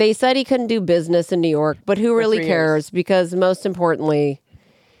 They said he couldn't do business in New York, but who really 3 cares? Because most importantly,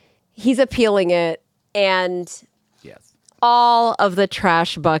 he's appealing it, and all of the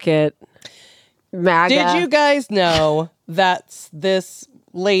trash bucket MAGA. Did you guys know that this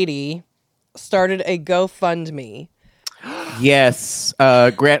lady started a GoFundMe? Yes,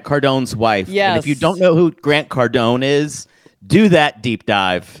 Grant Cardone's wife. Yes. And if you don't know who Grant Cardone is, do that deep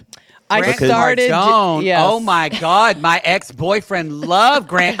dive. Grant Cardone. Yes. Oh my God. My ex-boyfriend loved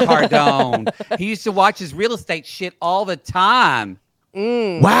Grant Cardone. He used to watch his real estate shit all the time.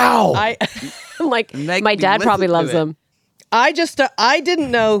 Wow. I'm like, my dad probably loves him. I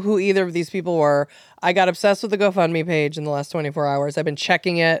didn't know who either of these people were. I got obsessed with the GoFundMe page in the last 24 hours. I've been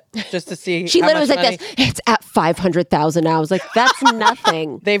checking it just to see. She how literally was much like money. this. It's at 500,000 now. I was like, that's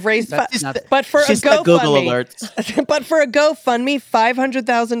nothing. They've raised, nothing. but for She's a got Google GoFundMe, alerts. but for a GoFundMe,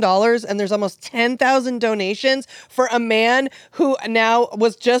 $500,000, and there's almost 10,000 donations for a man who now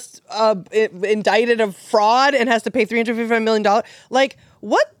was just indicted of fraud and has to pay $355 million. Like,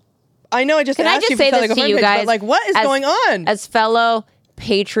 what? I know I just Can I asked just you say for this the to you GoFundMe page, guys? but like, what is going on? As fellow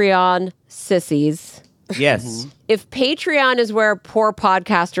Patreon sissies, Yes. if Patreon is where poor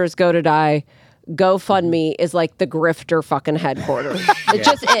podcasters go to die, GoFundMe is like the grifter fucking headquarters. It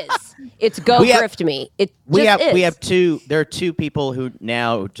just is. It's go grift me. It We just is. have two. There are two people who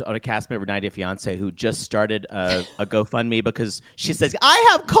now on a cast member 90 Fiance who just started a GoFundMe because she says I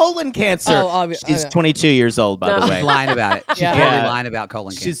have colon cancer. She's 22 years old, by the way. She's lying about it. She's totally lying about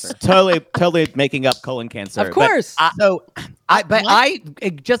colon cancer. She's totally making up colon cancer. Of course. I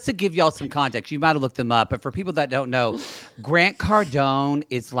just to give y'all some context, you might have looked them up, but for people that don't know, Grant Cardone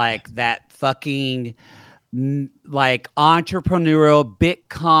is like that fucking like entrepreneurial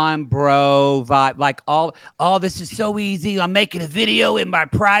Bitcoin bro vibe. Like all this is so easy. I'm making a video in my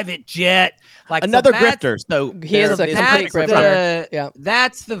private jet. Like Another grifter. So He is a complete grifter. Yeah.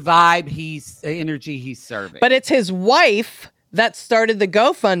 That's the vibe energy he's serving. But it's his wife that started the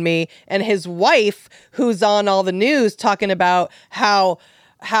GoFundMe, and his wife who's on all the news talking about how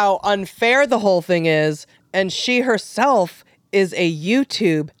unfair the whole thing is, and she herself is a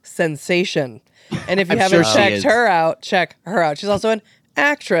YouTube sensation. And if you I'm haven't sure she checked is. her out, check her out. She's also an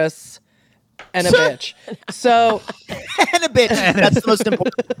actress and a bitch. So and a bitch. That's the most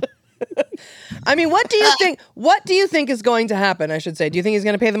important. I mean, what do you think? What do you think is going to happen? I should say. Do you think he's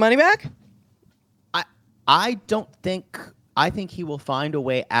going to pay the money back? I don't think. I think he will find a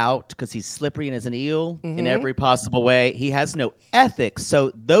way out because he's slippery and is an eel in every possible way. He has no ethics,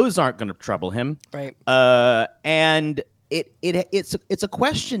 so those aren't going to trouble him. Right. And it's a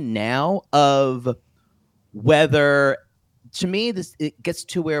question now of whether, to me, it gets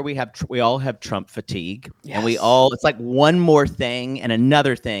to where we all have Trump fatigue, and it's like one more thing and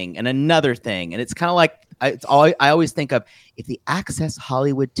another thing and another thing, and it's kind of like I always think of if the Access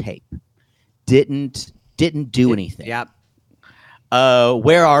Hollywood tape didn't do anything. Yep.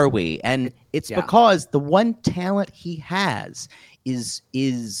 Where are we? And it's because the one talent he has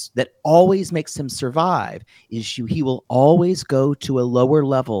is that always makes him survive is he will always go to a lower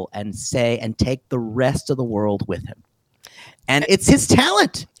level and take the rest of the world with him. And it's his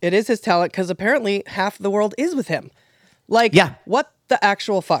talent. It is his talent because apparently half the world is with him. Like, what the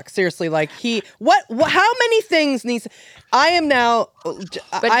actual fuck? Seriously, like how many things needs? I am now.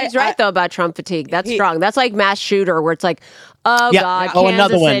 But he's right though about Trump fatigue. That's strong. That's like mass shooter where it's like, God,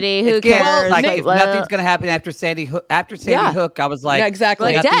 another Kansas one. City, who cares? Like, nothing's gonna happen after Sandy Hook. After Sandy Hook, I was like,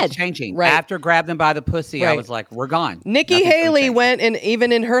 exactly, nothing's dead. changing. Right. After Grab Them by the Pussy, I was like, we're gone. Nikki Haley went, and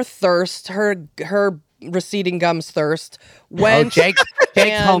even in her thirst, her receding gums thirst, went. Jake's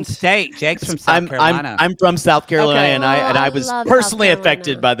home state. Jake's from South Carolina. I'm from South Carolina, Okay. and I was love personally South Carolina.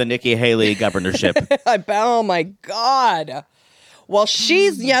 affected by the Nikki Haley governorship. Oh my God. Well,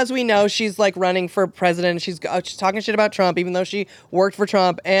 she's, as we know, she's like running for president. She's talking shit about Trump, even though she worked for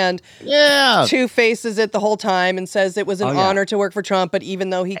Trump, and two-faces it the whole time and says it was an honor to work for Trump, but even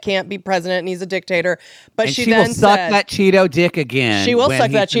though he can't be president and he's a dictator, but and she will then suck said, that Cheeto dick again. she will when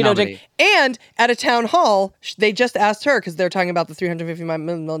suck that he's the Cheeto nominee. dick. And at a town hall, they just asked her because they're talking about the $350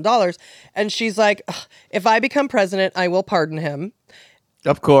 million, and she's like, "If I become president, I will pardon him.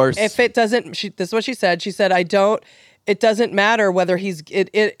 Of course. If it doesn't," this is what she said. She said, "I don't. It doesn't matter whether he's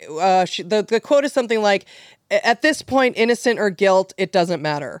the quote is something like, at this point, innocent or guilt, it doesn't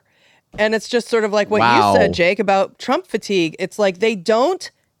matter." And it's just sort of like what you said, Jake, about Trump fatigue. It's like they don't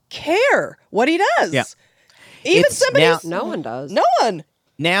care what he does. Yeah. Even It's somebody now- No one does. No one.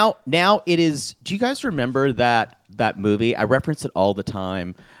 Now it is. Do you guys remember that movie? I reference it all the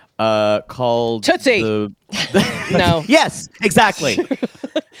time. Called Tootsie. No. Yes, exactly.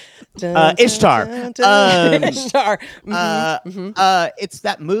 Ishtar. Ishtar. It's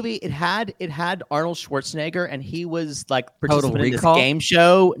that movie. It had Arnold Schwarzenegger, and he was like Total participant in this Recall? game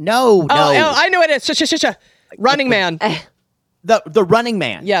show. No. Oh, I know it is. Running Man. The Running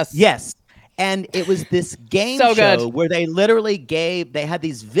Man. Yes. And it was this game So show good. where they literally they had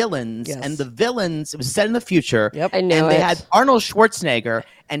these villains, and the villains, it was set in the future. Yep. I knew and they it. had Arnold Schwarzenegger,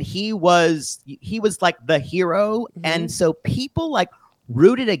 and he was like the hero. And so people like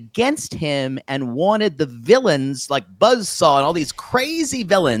rooted against him and wanted the villains like Buzzsaw and all these crazy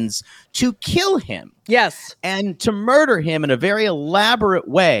villains to kill him. Yes. And to murder him in a very elaborate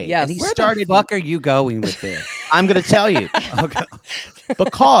way. Yes. And he Where started. the fuck are you going with this? I'm going to tell you. Okay.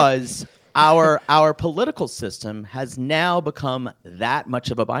 Because our political system has now become that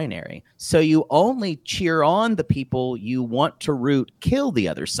much of a binary. So you only cheer on the people you want to kill the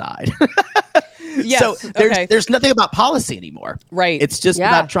other side. Yes, so there's nothing about policy anymore. Right. It's just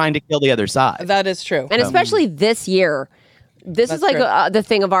about trying to kill the other side. That is true. And especially this year. This is like the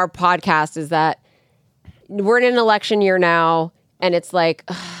thing of our podcast is that we're in an election year now, and it's like,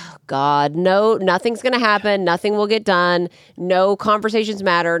 oh God, no, nothing's going to happen. Nothing will get done. No conversations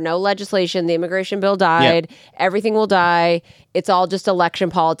matter. No legislation. The immigration bill died. Yeah. Everything will die. It's all just election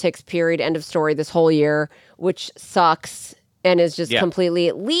politics, period. End of story this whole year, which sucks and is just completely,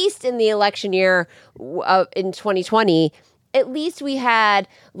 at least in the election year in 2020, at least we had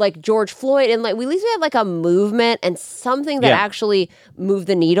like George Floyd and like at least we had like a movement and something that actually moved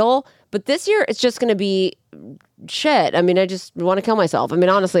the needle. But this year it's just going to be shit. I mean, I just want to kill myself. I mean,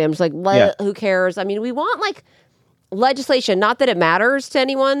 honestly, I'm just like, who cares? I mean, we want like legislation. Not that it matters to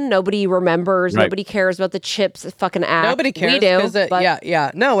anyone. Nobody remembers. Right. Nobody cares about the CHIPS fucking act. Nobody cares. We do.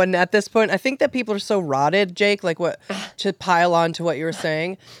 Yeah. No, and at this point, I think that people are so rotted, Jake, like what, to pile on to what you were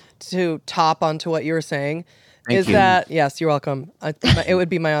saying, to top onto what you were saying. Thank you. That yes, you're welcome. It would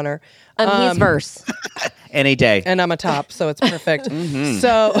be my honor. He's verse any day, and I'm a top, so it's perfect.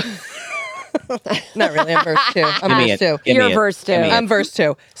 So, not really. I'm verse too. I'm verse too. You're verse too. I'm verse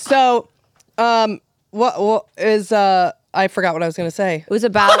too. So, what is I forgot what I was going to say. It was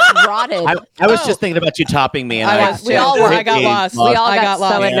about rotted. I was just thinking about you topping me, and we all were. I got lost. We all got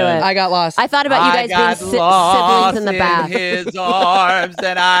so into it. I got lost. I thought about you guys being siblings in the bath. His arms,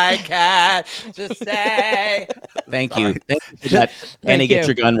 and I can't just say. Thank you. Thank you for that Annie Get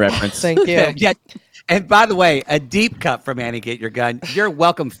Your Gun reference. Thank you. Yeah. And by the way, a deep cut from Annie Get Your Gun. You're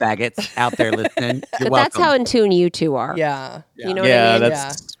welcome, faggots out there listening. You're welcome. That's how in tune you two are. Yeah. You know what I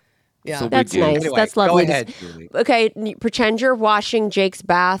mean? Yeah, so that's nice. Anyway, that's lovely. Go ahead, Julie. Okay, pretend you're washing Jake's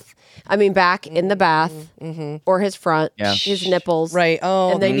back in the bath, or his front, his nipples. Right.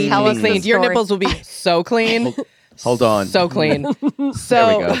 Oh, and then they tell need us to be clean. Your nipples will be so clean. Hold on. So clean.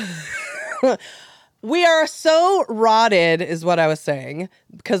 So there we go. We are so rotted, is what I was saying,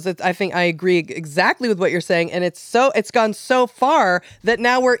 because I think I agree exactly with what you're saying, and it's gone so far that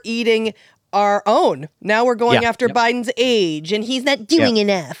now we're eating our own. Now we're going after Biden's age, and he's not doing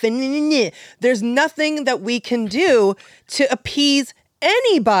enough. And there's nothing that we can do to appease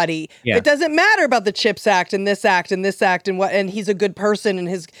anybody. Yeah. It doesn't matter about the CHIPS Act and this act and this act and what. And he's a good person, and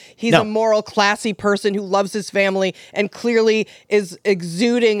he's a moral, classy person who loves his family and clearly is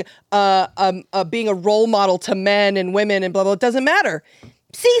exuding being a role model to men and women and blah blah. It doesn't matter.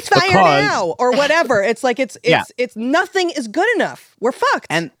 Ceasefire now or whatever. It's like it's nothing is good enough. We're fucked.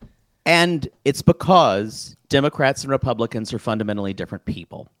 And it's because Democrats and Republicans are fundamentally different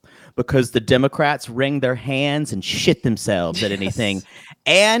people. Because the Democrats wring their hands and shit themselves at anything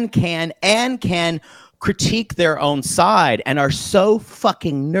and can critique their own side and are so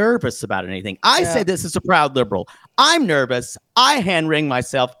fucking nervous about anything. I say this as a proud liberal. I'm nervous. I hand wring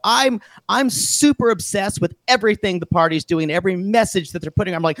myself. I'm super obsessed with everything the party's doing, every message that they're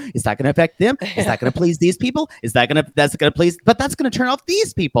putting. I'm like, is that going to affect them? Is that going to please these people? That's going to please, but that's going to turn off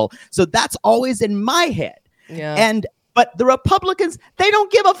these people. So that's always in my head. Yeah. But the Republicans, they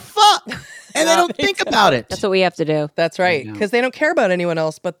don't give a fuck, and they don't think about it. That's what we have to do. That's right, because they don't care about anyone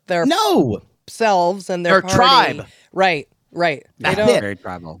else but their selves and their party. Tribe. Right. That's very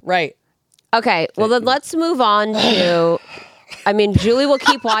tribal. Right. Okay, well then let's move on to. I mean, Julie will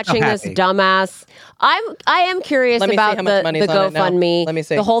keep watching this dumbass. I am curious about the GoFundMe. Let me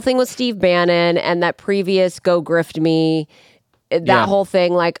see the whole thing with Steve Bannon and that previous Go Grift Me. That whole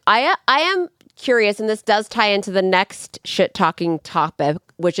thing, like I am curious, and this does tie into the next shit talking topic,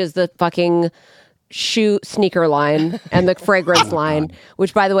 which is the fucking sneaker line and the fragrance line,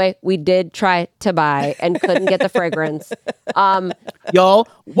 which by the way we did try to buy and couldn't get the fragrance. Y'all,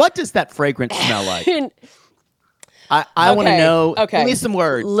 what does that fragrance smell like? I want to know. Okay, give me some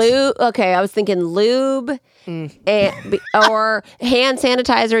words. Lube. Okay, I was thinking lube or hand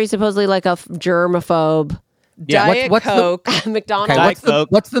sanitizer. He's supposedly like a germaphobe. Diet Coke. McDonald's. Okay,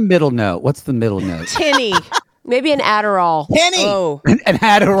 what's the middle note? What's the middle note? Tinny. Maybe an Adderall. Tinny. Oh. An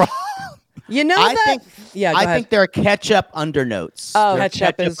Adderall. You know I that? Think there are ketchup undernotes. Oh,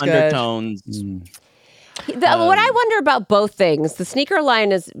 ketchup is undertones. He What I wonder about both things, the sneaker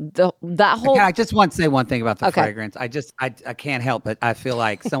line is that whole. I just want to say one thing about the fragrance. I can't help but I feel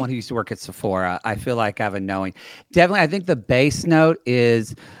like someone who used to work at Sephora. I feel like I have a knowing. Definitely, I think the base note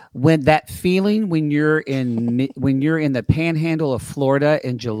is when that feeling when you're in the Panhandle of Florida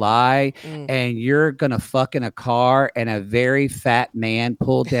in July and you're gonna fuck in a car and a very fat man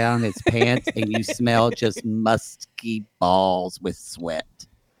pull down his pants and you smell just musky balls with sweat.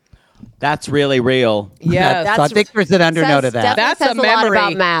 That's really real. Yeah, so I think there's an undernote of that. That's a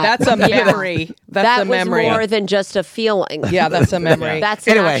memory. That's a memory. That's a memory. That was more than just a feeling. Yeah, that's a memory. That's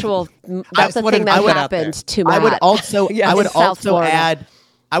an actual. That's a thing that happened to Matt. I would also. I would also Florida.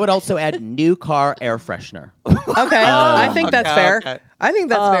 add new car air freshener. Okay, I think that's fair. Okay. I think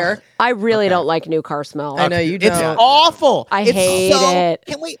that's fair. I really don't like new car smell. I know you don't. It's awful. I hate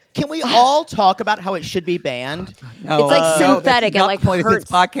it. Can we all talk about how it should be banned? No, it's like synthetic. That's It like not the point hurts. of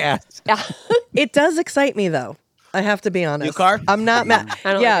this podcast. Yeah. It does excite me though. I have to be honest. New car? I'm not mad.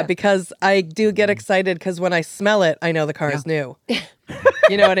 I don't Yeah, like it. because I do get excited because when I smell it, I know the car is new.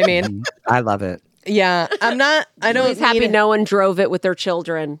 You know what I mean? I love it. Yeah, I'm not. I don't. He's happy need- no one drove it with their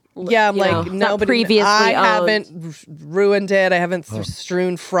children. Yeah, I'm You like know, not nobody. previously I owned. haven't ruined it. I haven't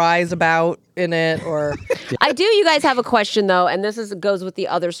strewn fries about in it, or I do. You guys have a question though, and this goes with the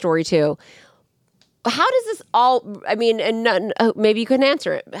other story too. How does this all? I mean, and maybe you couldn't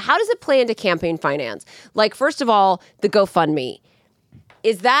answer it. How does it play into campaign finance? Like, first of all, the GoFundMe.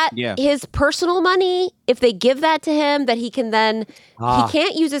 Is that his personal money? If they give that to him, that he can then he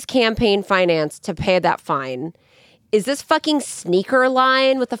can't use his campaign finance to pay that fine. Is this fucking sneaker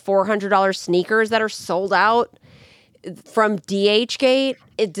line with the $400 sneakers that are sold out from DHgate?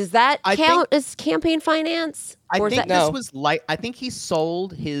 Does that count as campaign finance? I think he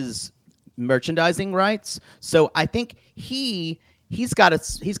sold his merchandising rights. So I think he's got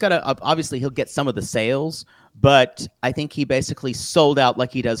to obviously he'll get some of the sales, but I think he basically sold out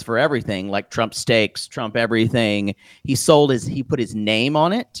like he does for everything, like Trump steaks, Trump everything. He put his name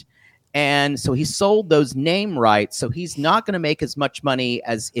on it. And so he sold those name rights. So he's not going to make as much money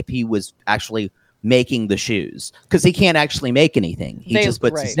as if he was actually making the shoes, because he can't actually make anything. He just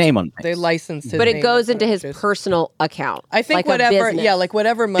puts his name on things. They license his but it name goes as into his just- personal account. I think like a whatever, business. like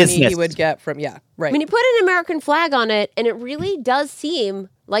whatever money he Business. would get from, right. I mean, he put an American flag on it, and it really does seem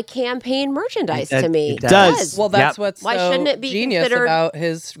like campaign merchandise to me. It does. Well, that's what's Why so shouldn't it be genius considered- about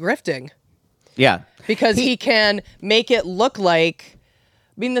his grifting, Yeah. because he can make it look like.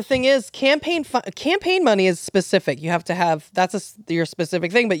 I mean, the thing is, campaign money is specific. You have to have your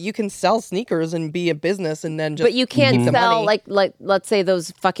specific thing, but you can sell sneakers and be a business, and then just. But you can't keep the sell money. like let's say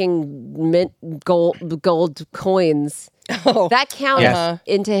those fucking mint gold coins. Oh, that counts Yes.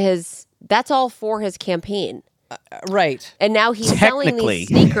 into his. That's all for his campaign, right. and now he's selling Technically. these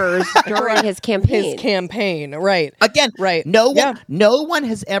sneakers during his campaign. His campaign, right? Again, Right. No Yeah. one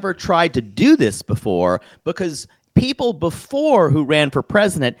has ever tried to do this before, because people before who ran for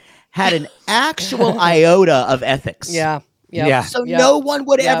president had an actual iota of ethics. Yeah. Yeah. So Yeah. no one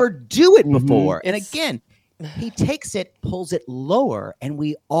would Yeah. ever do it before. And It's- again, he takes it, pulls it lower, and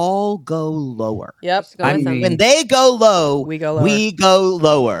we all go lower. Yep. Go with him. When they go low, We go lower. We go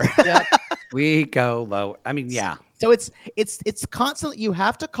lower. Yep. We go low. I mean, yeah. So it's constantly, you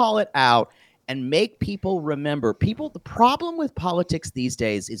have to call it out and make people remember. The problem with politics these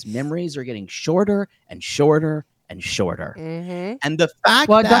days is memories are getting shorter and shorter and shorter. Mm-hmm. And the fact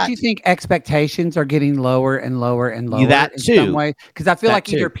Well, that don't you think expectations are getting lower and lower and lower That in too. some way? Because I feel That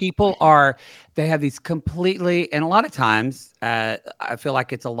like either too. people they have these completely, and a lot of times I feel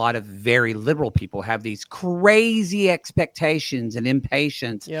like it's a lot of very liberal people have these crazy expectations and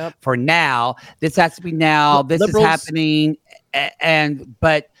impatience Yep. for now. This has to be now. Well, This liberals- is happening,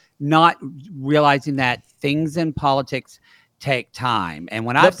 but not realizing that things in politics take time. And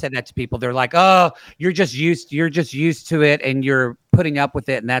when I've said that to people, they're like, "Oh, you're just used to it, and you're putting up with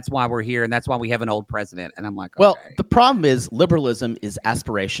it, and that's why we're here, and that's why we have an old president." And I'm like, Well, okay. the problem is liberalism is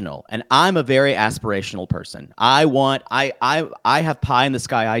aspirational, and I'm a very aspirational person. I have pie in the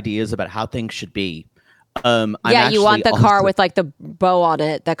sky ideas about how things should be. You want the car with like the bow on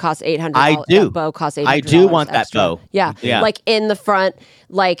it that costs $800. I do. That bow costs $800. I do want that extra. bow. Yeah. Yeah. Like in the front,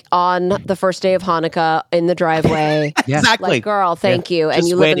 like on the first day of Hanukkah in the driveway. Yeah. Exactly. Like, girl, thank you. And Just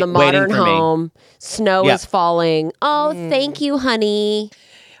you live in the waiting modern for me. home. Snow Yeah. is falling. Oh, thank you, honey.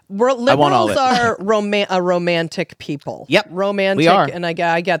 Liberals all of it. are a romantic people. Yep, romantic. we are. And I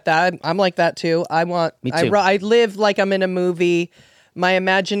get that. I'm like that too. Me too. I live like I'm in a movie. My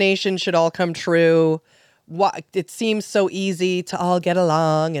imagination should all come true. It seems so easy to all get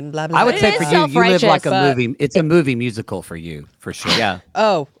along and blah blah. I would blah. say is for you live like a self-righteous, movie. It's a movie musical for you, for sure. Yeah.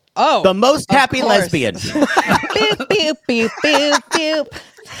 Oh, Oh, the most happy course. lesbian. Boop, boop, boop, boop, boop.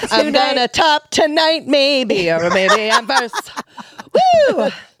 I'm gonna top tonight, maybe, or maybe I'm first. Woo!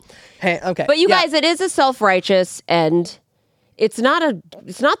 Hey, okay. But you guys, it is a self-righteous, and it's not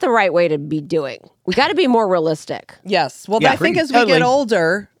the right way to be doing. We got to be more realistic. Yes. Well, Yeah, I think as we totally. get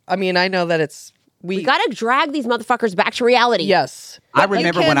older, I mean, I know that it's We got to drag these motherfuckers back to reality. Yes. I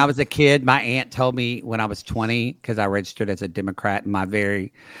remember when I was a kid, my aunt told me when I was 20, because I registered as a Democrat, and my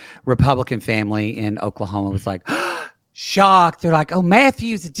very Republican family in Oklahoma was like, shocked. They're like, oh,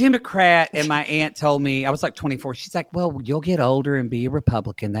 Matthew's a Democrat. And my aunt told me, I was like 24. She's like, well, you'll get older and be a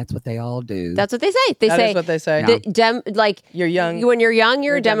Republican. That's what they all do. That's what they say. They That say is what they say. Like you're young. When you're young,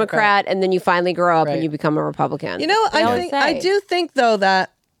 you're a Democrat. Democrat, and then you finally grow up Right. and you become a Republican. You know, They always I say. do think though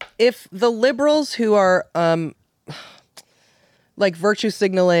that if the liberals who are like virtue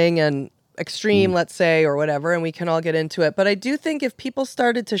signaling and extreme, let's say, or whatever, and we can all get into it, but I do think if people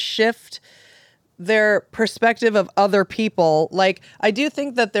started to shift their perspective of other people, like I do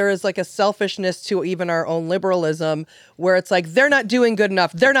think that there is like a selfishness to even our own liberalism where it's like they're not doing good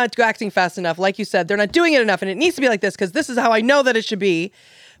enough, they're not acting fast enough, like you said, they're not doing it enough, and it needs to be like this because this is how I know that it should be.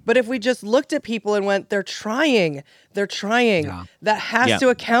 But if we just looked at people and went, they're trying, that has to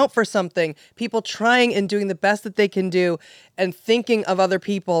account for something. People trying and doing the best that they can do and thinking of other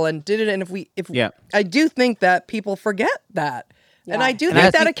people and did it. And I do think that people forget that. And I do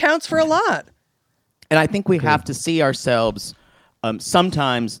think that accounts for a lot. And I think we have to see ourselves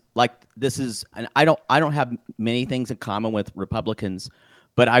sometimes like this is, and I don't have many things in common with Republicans,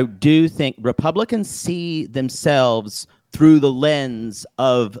 but I do think Republicans see themselves through the lens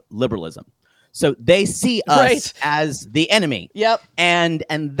of liberalism. So they see us as the enemy. Yep. And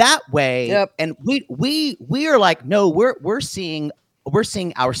that way, and we are like, no, we're seeing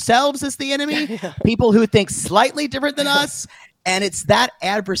ourselves as the enemy, people who think slightly different than us. And it's that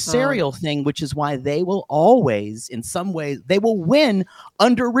adversarial thing, which is why they will always, in some ways, they will win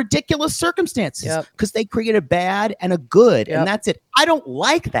under ridiculous circumstances because they create a bad and a good, and that's it. I don't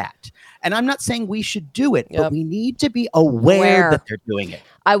like that. And I'm not saying we should do it, but we need to be aware that they're doing it.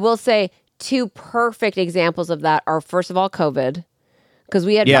 I will say two perfect examples of that are, first of all, COVID, because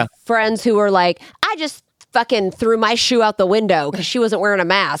we had friends who were like, I just fucking threw my shoe out the window because she wasn't wearing a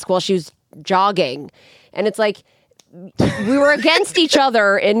mask while she was jogging. And it's like, we were against each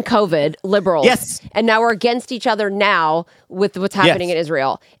other in COVID, liberals. Yes. And now we're against each other now with what's happening in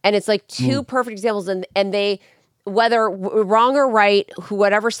Israel. And it's like two perfect examples. And they, whether wrong or right,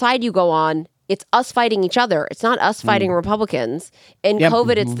 whatever side you go on, it's us fighting each other. It's not us fighting Republicans. In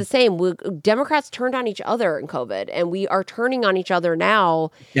COVID, it's the same. Democrats turned on each other in COVID, and we are turning on each other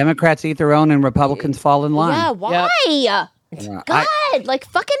now. Democrats eat their own and Republicans fall in line. Yeah, why? God, like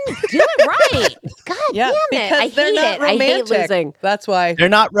fucking do it right. God damn it. I hate it. I hate losing. That's why. They're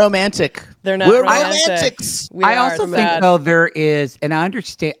not romantic. They're not We're romantic. romantics. I also think, though, there is, and I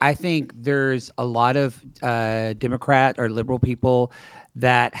understand, I think there's a lot of Democrat or liberal people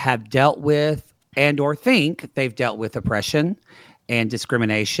that have dealt with and or think they've dealt with oppression and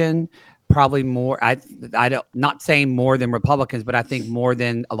discrimination. Probably more, I don't, not saying more than Republicans, but I think more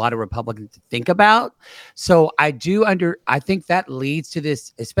than a lot of Republicans think about. So I think that leads to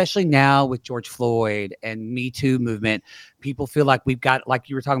this, especially now with George Floyd and Me Too movement. People feel like we've got, like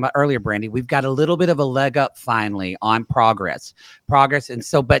you were talking about earlier, Brandy, we've got a little bit of a leg up finally on progress. And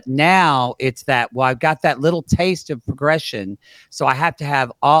so, but now it's that, well, I've got that little taste of progression. So I have to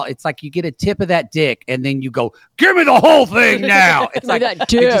have it's like you get a tip of that dick and then you go, give me the whole thing now. It's like, I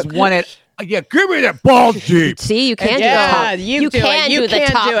just want it. Yeah, give me that ball deep. See, you can do the top. You can do the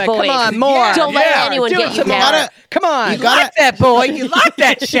top voice. Come on, more. Don't let anyone get you down. Come on. You like that, boy. You like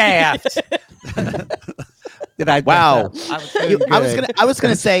that shaft. Did I? Wow. I was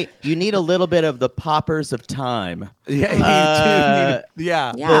gonna say you need a little bit of the poppers of time. Yeah,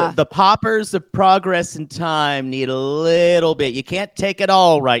 The poppers of progress and time need a little bit. You can't take it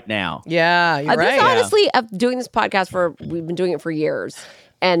all right now. Yeah, you're right. Honestly, doing this podcast we've been doing it for years.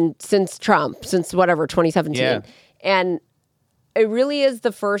 And since Trump, since whatever, 2017. Yeah. And it really is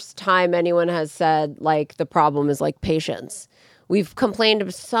the first time anyone has said, like, the problem is, like, patience. We've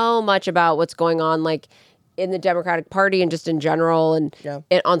complained so much about what's going on, like, in the Democratic Party and just in general and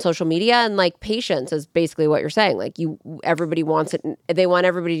on social media. And, like, patience is basically what you're saying. Like, everybody wants it. They want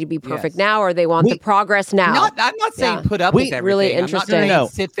everybody to be perfect now, or they want the progress now. I'm not saying put up with everything. Really interesting. I'm not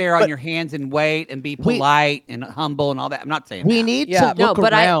saying sit there on your hands and wait and be polite and humble and all that. I'm not saying we need to look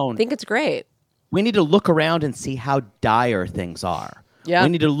but around. I think it's great. We need to look around and see how dire things are. Yeah. We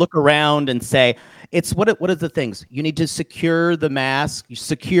need to look around and say, It's what are the things? You need to secure the mask. You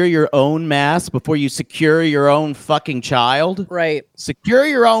secure your own mask before you secure your own fucking child. Right. Secure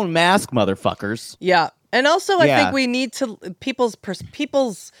your own mask, motherfuckers. Yeah. And also, I think we need to people's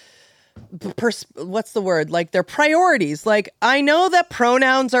what's the word? Like their priorities. Like, I know that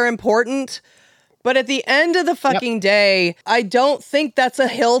pronouns are important, but at the end of the fucking day, I don't think that's a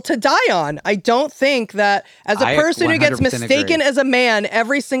hill to die on. I don't think that as a person who gets mistaken as a man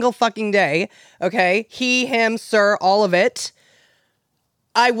every single fucking day, okay, he, him, sir, all of it,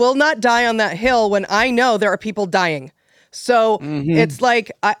 I will not die on that hill when I know there are people dying. So it's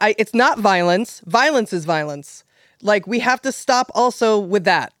like, it's not violence. Violence is violence. Like, we have to stop also with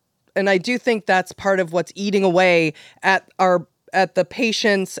that. And I do think that's part of what's eating away at the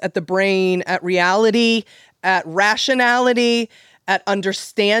patience, at the brain, at reality, at rationality, at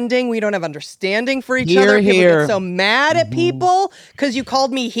understanding. We don't have understanding for each other. People get so mad at people because you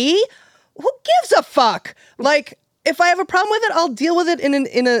called me he. Who gives a fuck? Like, if I have a problem with it, I'll deal with it in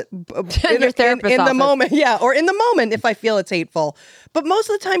the moment. Yeah, or in the moment if I feel it's hateful. But most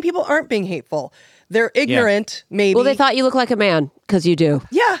of the time, people aren't being hateful. They're ignorant, maybe. Well, they thought you look like a man, because you do.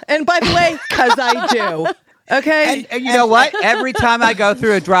 Yeah, and by the way, because I do. Okay? And you know what? Every time I go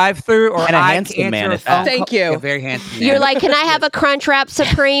through a drive-through or and a I handsome answer man a at phone that. Thank you. a very handsome man. You're like, can I have a Crunchwrap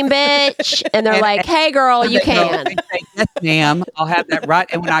Supreme, bitch? And they're like, hey, girl, you can. They say, yes, ma'am. I'll have that right.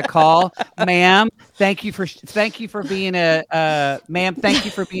 And when I call, ma'am, thank you for being ma'am, thank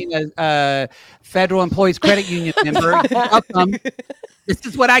you for being a Federal Employees Credit Union member. You're welcome. This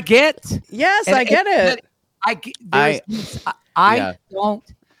is what I get. Yes, I get it.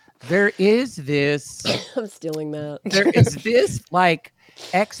 There is this. I'm stealing that. There is this like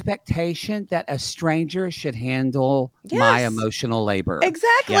expectation that a stranger should handle my emotional labor.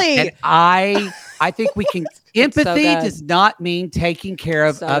 Exactly. And I think we can. Empathy good. does not mean taking care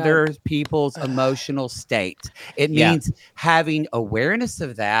of So other people's emotional state. It means having awareness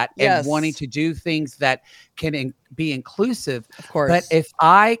of that and wanting to do things that can be inclusive. Of course. But if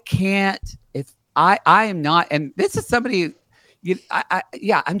I can't, if I am not, and this is somebody.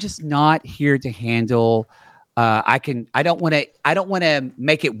 I'm just not here to handle. I don't want to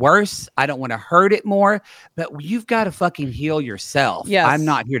make it worse. I don't want to hurt it more. But you've got to fucking heal yourself. Yes. I'm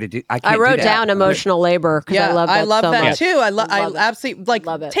not here to do. I wrote down emotional labor because I love that much. Too. I absolutely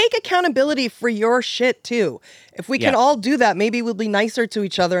love it. Take accountability for your shit too. If we can all do that, maybe we'll be nicer to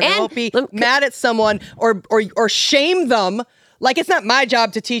each other and I won't be mad at someone or shame them. Like, it's not my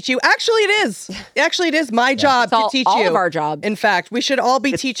job to teach you. Actually, it is. Actually, it is my job to teach you. All of our job. In fact, we should all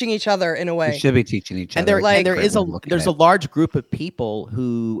be teaching each other in a way. We should be teaching each other. And there's a large group of people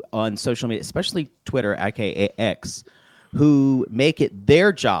who on social media, especially Twitter, aka X, who make it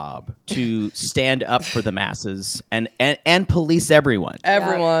their job to stand up for the masses and police everyone.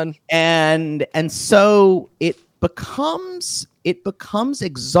 Everyone. And so it becomes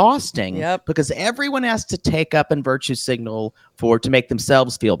exhausting because everyone has to take up and virtue signal to make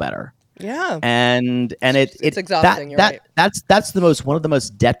themselves feel better. Yeah. And it's exhausting. That's one of the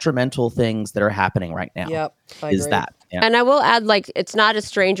most detrimental things that are happening right now. Yep. Is that. Yeah. And I will add, like, it's not a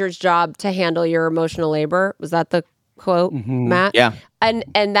stranger's job to handle your emotional labor. Was that the quote, Matt? Yeah. And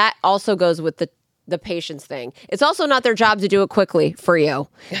that also goes with the patience thing. It's also not their job to do it quickly for you.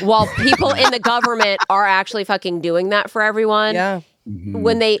 While people in the government are actually fucking doing that for everyone. Yeah.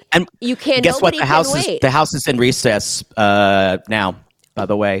 When you can't. Guess what? The house is in recess now. By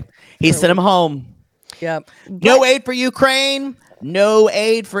the way, he sent him home. Yep. No aid for Ukraine. No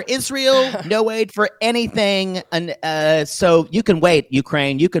aid for Israel. No aid for anything. And so you can wait,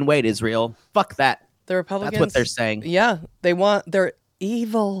 Ukraine. You can wait, Israel. Fuck that. The Republicans. That's what they're saying. Yeah, they're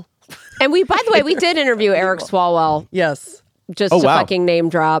evil. And by the way, we did interview Eric Swalwell. Yes. Just to fucking name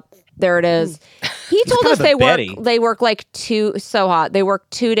drop. There it is. He told us they work like so hot. They work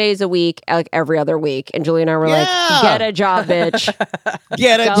 2 days a week, like every other week. And Julie and I were like, get a job, bitch.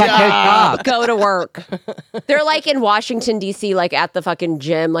 Get a job. Go to work. They're like in Washington, D.C., like at the fucking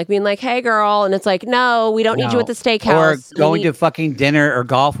gym, like being like, hey, girl. And it's like, no, we don't need you at the steakhouse. Or going to fucking dinner or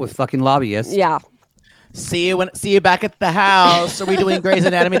golf with fucking lobbyists. Yeah. See you back at the house. Are we doing Grey's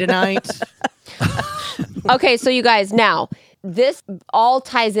Anatomy tonight? Okay, so you guys, now this all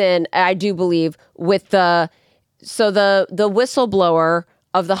ties in, I do believe, with the whistleblower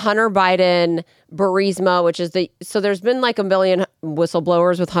of the Hunter Biden Burisma, which is there's been like a million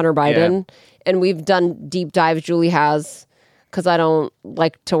whistleblowers with Hunter Biden, and we've done deep dives. Julie has, because I don't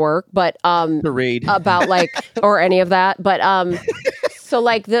like to work, but to read about or any of that, but so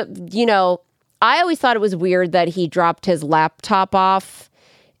like I always thought it was weird that he dropped his laptop off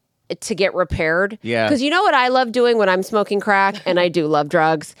to get repaired. Yeah. Because you know what I love doing when I'm smoking crack, and I do love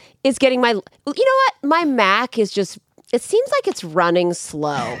drugs, is getting my, you know what? My Mac is just, it seems like it's running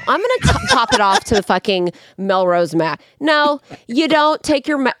slow. I'm going to top it off to the fucking Melrose Mac. No, you don't take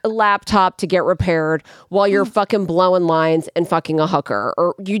your laptop to get repaired while you're fucking blowing lines and fucking a hooker,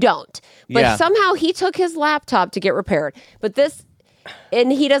 or you don't. But somehow he took his laptop to get repaired. But this,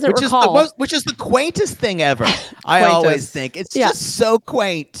 and he doesn't recall. Which is the quaintest thing ever. I always think. It's just so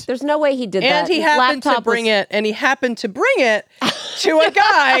quaint. There's no way he did that. And he happened to bring it to a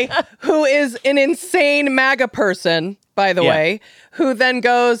guy who is an insane MAGA person, by the way, who then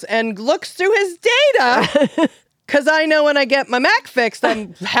goes and looks through his data. Because I know when I get my Mac fixed,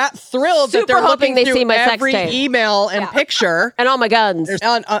 I'm thrilled that they're looking they through see my every sex tape. email and picture. And all my guns. There's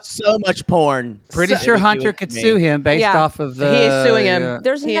so much porn. Pretty sure Hunter could sue him based off of the... He's suing him.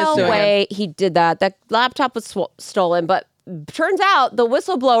 There's no way he did that. That laptop was stolen, but turns out the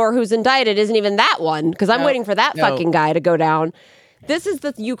whistleblower who's indicted isn't even that one, because I'm waiting for that fucking guy to go down. This is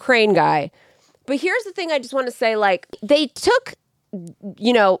the Ukraine guy. But here's the thing I just want to say, like, they took,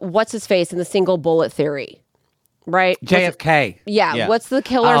 you know, what's his face in the single bullet theory. Right? JFK. Yeah. What's the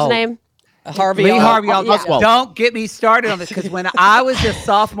killer's name? Lee Harvey Oswald. Don't get me started on this, because when I was a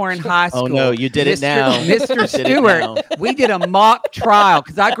sophomore in high school, oh no, you did it now, Mr. Stewart. We did a mock trial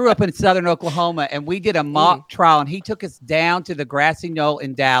because I grew up in southern Oklahoma, and we did a mock trial, and he took us down to the grassy knoll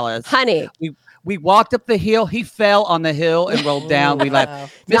in Dallas. Honey, we walked up the hill. He fell on the hill and rolled down. We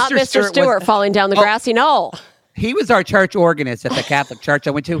left. Not Mr. Stewart falling down the grassy knoll. He was our church organist at the Catholic church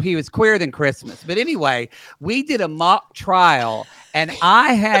I went to. He was queerer than Christmas. But anyway, we did a mock trial, and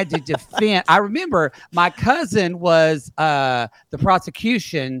I had to defend. I remember my cousin was the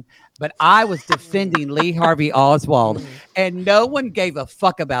prosecution, but I was defending Lee Harvey Oswald. And no one gave a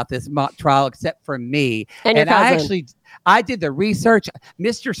fuck about this mock trial except for me. And your cousin. I did the research.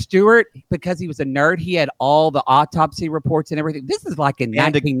 Mr. Stewart, because he was a nerd, he had all the autopsy reports and everything. This is like in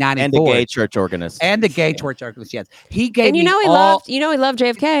 1994. And the gay church organist. And the gay church organist, yes. He gave and me he loved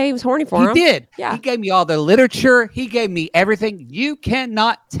JFK. He was horny for him. He did. Yeah. He gave me all the literature. He gave me everything. You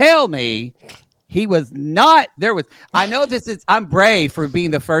cannot tell me he was not. I know this is, I'm brave for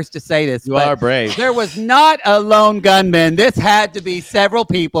being the first to say this. You are brave. There was not a lone gunman. This had to be several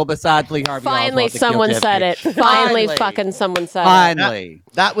people besides Lee Harvey Finally, Oswald someone said it. Finally, fucking someone said it.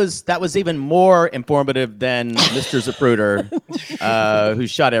 That was even more informative than Mr. Zapruder, who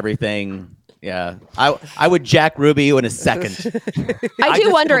shot everything. Yeah, I would Jack Ruby you in a second. I do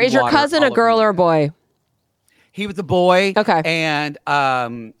wonder, is your cousin a girl or a boy? He was a boy. Okay. And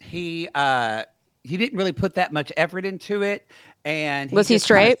he didn't really put that much effort into it. And was he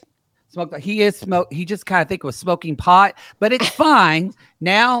straight? He just kind of think was smoking pot, but it's fine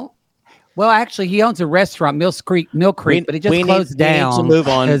now. Well, actually, he owns a restaurant, Mill Creek, but it just closed down. We need to move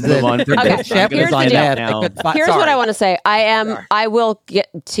on. Okay. Here's what I want to say. I will get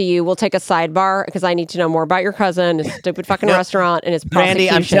to you. We'll take a sidebar because I need to know more about your cousin, his stupid fucking restaurant, and his prosecution.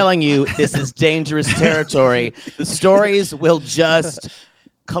 Brandy, I'm telling you, this is dangerous territory. The stories will just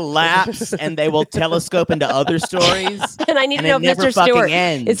collapse and they will telescope into other stories. And I need to know if Mr. Stewart,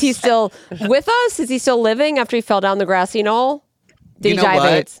 is he still with us? Is he still living after he fell down the grassy knoll? Did he die of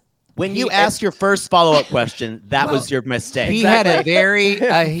AIDS? When you asked your first follow-up question, that was your mistake. He had a very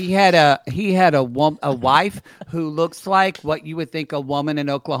he had a wife who looks like what you would think a woman in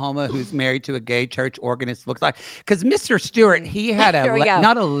Oklahoma who's married to a gay church organist looks like. Because Mr. Stewart, he had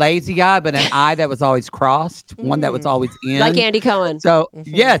not a lazy eye, but an eye that was always crossed, one that was always in, like Andy Cohen. So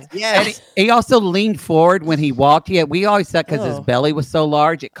yes. And he also leaned forward when he walked. We always said because his belly was so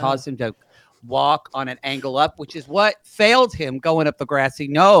large, it caused him to walk on an angle up, which is what failed him going up the grassy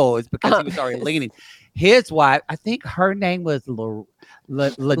knoll, is because he was already leaning. His wife, I think her name was Loretta,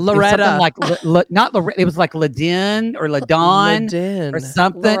 like not Loretta. It was like Ladin or Ladon or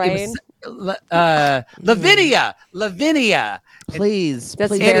something. Lorraine. It was Lavinia. Please,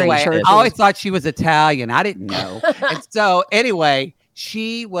 that's anyway, very I always thought she was Italian. I didn't know. And so anyway,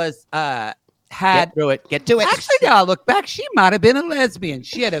 she was get to it. Actually, now I look back, she might have been a lesbian.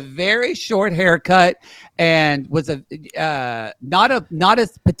 She had a very short haircut and was not a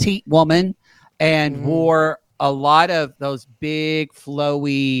petite woman, and wore a lot of those big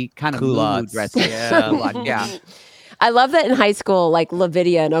flowy kind of mood dresses. Yeah. I love that in high school, like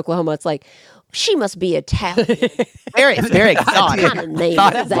Lavinia in Oklahoma. It's like, she must be Italian. Very exotic. Kind of name.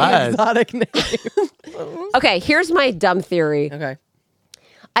 Exotic name. Okay, here's my dumb theory. Okay.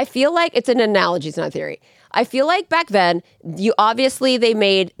 I feel like it's an analogy, it's not a theory. I feel like back then, they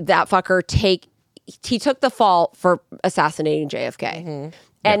made that fucker he took the fault for assassinating JFK.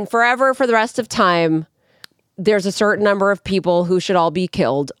 And forever, for the rest of time, there's a certain number of people who should all be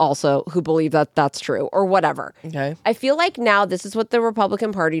killed also who believe that that's true or whatever. Okay. I feel like now this is what the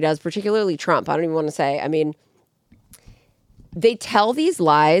Republican Party does, particularly Trump. I don't even want to say. I mean, they tell these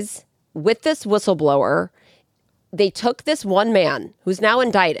lies with this whistleblower. They took this one man who's now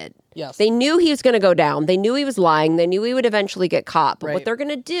indicted. Yes. They knew he was going to go down. They knew he was lying. They knew he would eventually get caught. But what they're going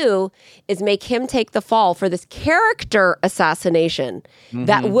to do is make him take the fall for this character assassination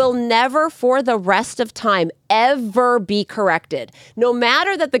that will never, for the rest of time, ever be corrected. No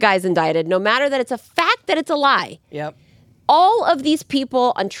matter that the guy's indicted, no matter that it's a fact that it's a lie. Yep. All of these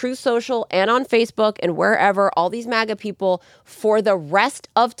people on Truth Social and on Facebook and wherever, all these MAGA people, for the rest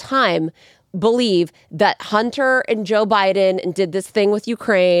of time, believe that Hunter and Joe Biden and did this thing with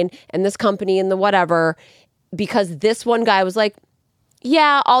Ukraine and this company and the whatever, because this one guy was like,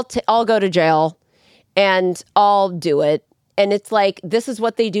 yeah, I'll go to jail and I'll do it. And it's like, this is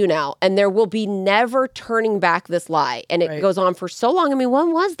what they do now. And there will be never turning back this lie. And it goes on for so long. I mean,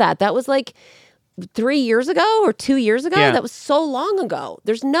 when was that? That was like 3 years ago or 2 years ago. Yeah. That was so long ago.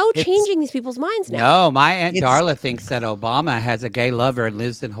 There's no changing these people's minds now. No, my Aunt Darla thinks that Obama has a gay lover and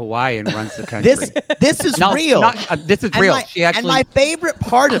lives in Hawaii and runs the country. This is real. This is real. And my favorite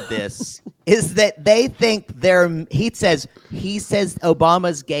part of this is that they think he says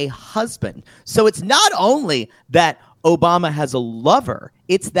Obama's gay husband. So it's not only that Obama has a lover,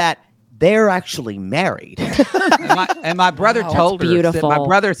 it's that they're actually married. and my brother told her, beautiful. my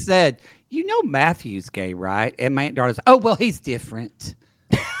brother said, you know Matthew's gay, right? And my Aunt Darla's, oh, well, he's different.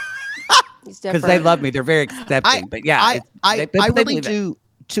 Because they love me. They're very accepting. But yeah, I really do.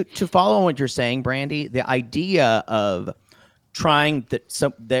 To follow on what you're saying, Brandy, the idea of trying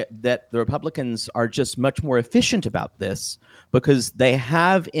that the Republicans are just much more efficient about this because they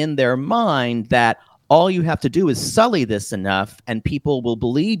have in their mind that all you have to do is sully this enough and people will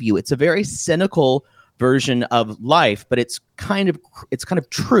believe you. It's a very cynical version of life, but it's kind of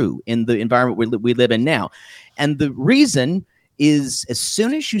true in the environment we live in now. And the reason is as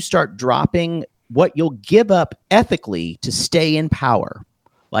soon as you start dropping what you'll give up ethically to stay in power,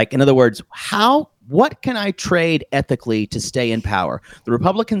 like in other words, what can I trade ethically to stay in power? The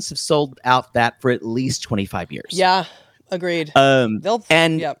Republicans have sold out that for at least 25 years. Yeah, agreed.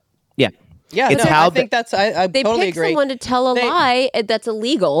 Yeah. Yeah, it's I think that's I they totally pick agree. someone to tell a lie that's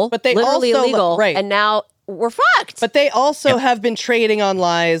illegal, but they literally also, illegal, right. and now we're fucked. But they also have been trading on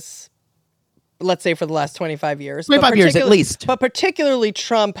lies, let's say, for the last 25 years. 25 years at least. But particularly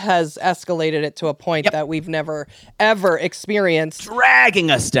Trump has escalated it to a point that we've never, ever experienced.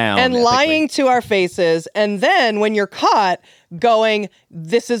 Dragging us down. And lying to our faces. And then when you're caught going,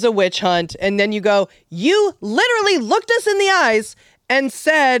 this is a witch hunt. And then you go, you literally looked us in the eyes and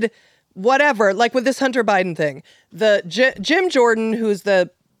said whatever, like with this Hunter Biden thing. The Jim Jordan, who's the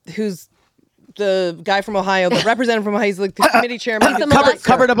guy from Ohio, the representative from Ohio, he's like the committee chairman.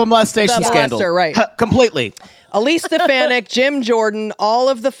 Covered up a molestation scandal. Right. Completely. Elise Stefanik, Jim Jordan, all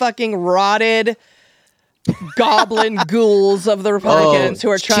of the fucking rotted goblin ghouls of the Republicans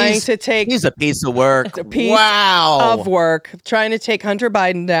who are trying to take... He's a piece of work. A piece of work, trying to take Hunter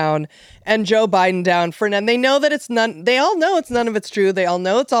Biden down and Joe Biden down for none. They know that it's none. They all know none of it's true. They all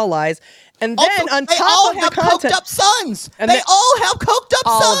know it's all lies. And then also, on they top all of have the content... coked up sons. And they all have coked up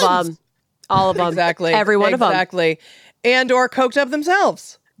sons. All of them. All of them. Exactly. Every one of them. Exactly. And or coked up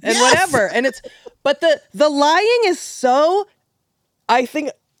themselves. And whatever. And it's... But the lying is so... I think...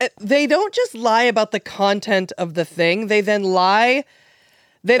 They don't just lie about the content of the thing. They then lie...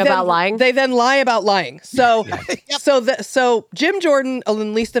 lying? They then lie about lying. So, so Jim Jordan and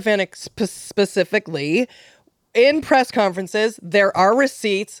Elise Stefanik specifically, in press conferences, there are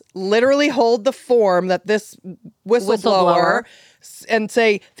receipts, literally hold the form that this whistleblower and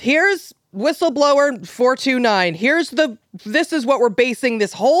say, here's whistleblower 429. This is what we're basing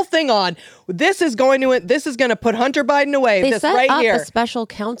this whole thing on. This is going to put Hunter Biden away. They this set right up here. a special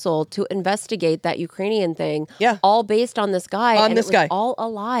counsel to investigate that Ukrainian thing. Yeah. All based on this guy. On this guy. All a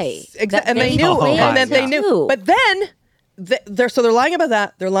lie. Exactly. And they knew. And then they knew. But then they're lying about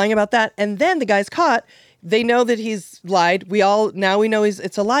that. They're lying about that. And then the guy's caught. They know that he's lied. We know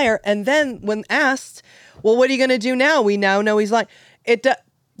it's a liar. And then when asked, well, what are you going to do now? We now know he's lying.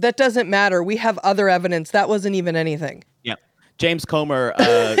 That doesn't matter. We have other evidence. That wasn't even anything. Yeah. James Comer,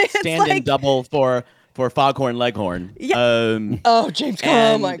 stand-in double for Foghorn Leghorn. Yeah. James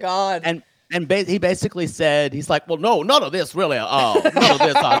Comer. Oh my God. And he basically said, he's like, well, no, none of this really, none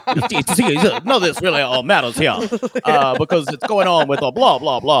of this really matters here because it's going on with a blah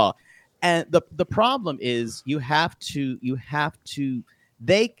blah blah. And the problem is the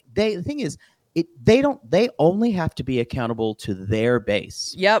thing is. They only have to be accountable to their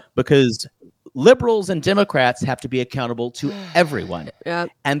base. Yep. Because liberals and Democrats have to be accountable to everyone.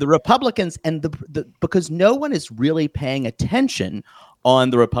 And the Republicans and the because no one is really paying attention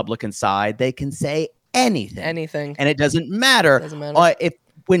on the Republican side, they can say anything. And it doesn't matter. If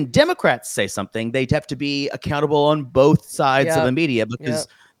when Democrats say something, they have to be accountable on both sides of the media, because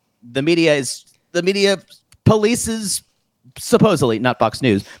the media polices, supposedly, not Fox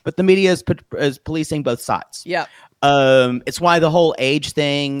News, but the media is policing both sides. It's why the whole age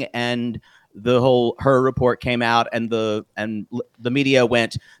thing and the whole Her report came out, and the media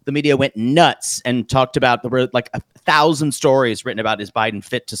went nuts and talked about there were like 1,000 stories written about, is Biden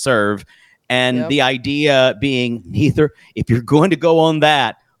fit to serve? And the idea being, neither, if you're going to go on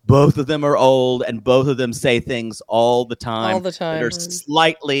that, both of them are old and both of them say things all the time that are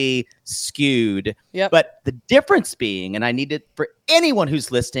slightly skewed. But the difference being, and I need it for anyone who's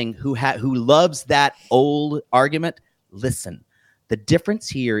listening who loves that old argument, listen. The difference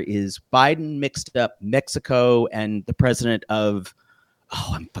here is Biden mixed up Mexico and the president of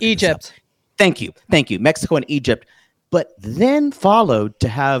Egypt. Thank you. Mexico and Egypt. But then followed to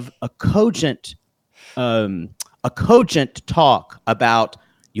have a cogent talk about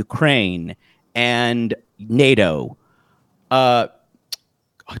Ukraine and NATO.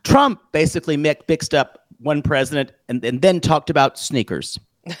 Trump basically mixed up one president and then talked about sneakers.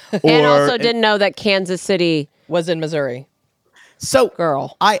 And also didn't know that Kansas City was in Missouri. So,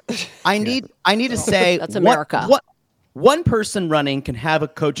 girl, I need to say that's America. What one person running can have a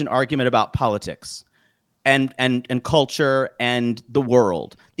cogent argument about politics and culture and the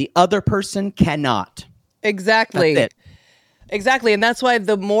world. The other person cannot. Exactly. That's it. Exactly. And that's why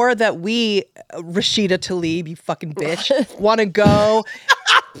the more that we, Rashida Tlaib, you fucking bitch, want to go,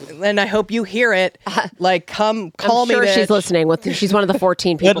 and I hope you hear it, like, come call me. I'm sure bitch. she's listening. She's one of the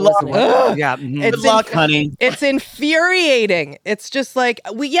 14 people listening. Good luck, honey. It's infuriating. It's just like,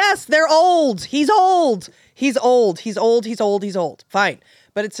 yes, they're old. He's old. Fine.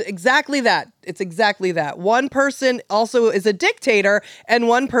 But it's exactly that. One person also is a dictator, and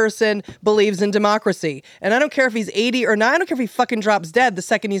one person believes in democracy. And I don't care if he's 80 or not. I don't care if he fucking drops dead the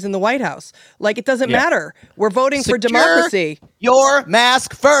second he's in the White House. Like, it doesn't matter. We're voting for democracy. Your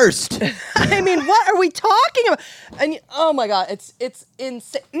mask first. I mean, what are we talking about? And oh my God, it's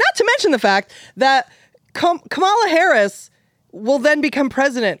insane. Not to mention the fact that Kamala Harris will then become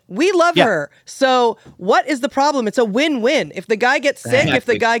president. We love her. So what is the problem? It's a win-win. If the guy gets sick, if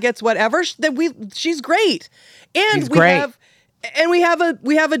the guy gets whatever, she's great. And we have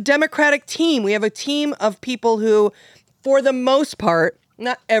a Democratic team. We have a team of people who, for the most part,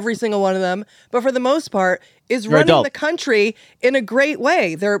 not every single one of them, but for the most part, is running the country in a great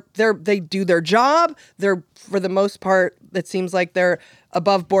way. They do their job. They're, for the most part, it seems like they're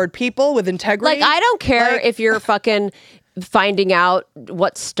above board people with integrity. Like, I don't care if you're fucking finding out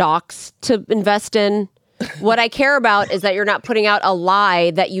what stocks to invest in. What I care about is that you're not putting out a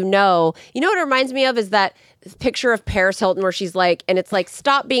lie that you know. You know what it reminds me of is that picture of Paris Hilton where she's like, and it's like,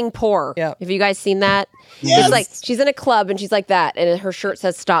 stop being poor. Yeah. Have you guys seen that? Yes. It's like, she's in a club and she's like that, and her shirt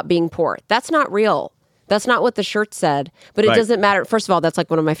says, stop being poor. That's not real. That's not what the shirt said. But it doesn't matter. First of all, that's like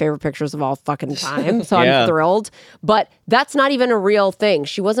one of my favorite pictures of all fucking time. So I'm thrilled. But that's not even a real thing.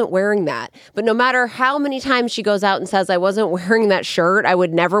 She wasn't wearing that. But no matter how many times she goes out and says, I wasn't wearing that shirt, I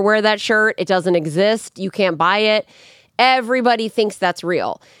would never wear that shirt, it doesn't exist, you can't buy it, everybody thinks that's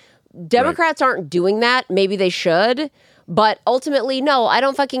real. Democrats aren't doing that. Maybe they should. But ultimately, no, I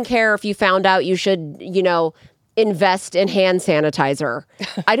don't fucking care if you found out you should, invest in hand sanitizer.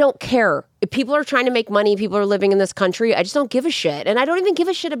 I don't care. If people are trying to make money, people are living in this country, I just don't give a shit. And I don't even give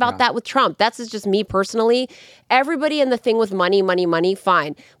a shit about that with Trump. That's just me personally. Everybody in the thing with money,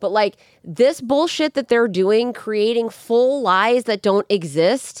 fine. But like this bullshit that they're doing, creating full lies that don't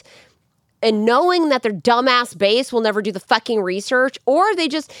exist, and knowing that their dumbass base will never do the fucking research, or they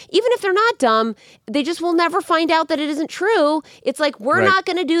just, even if they're not dumb, they just will never find out that it isn't true. It's like, we're not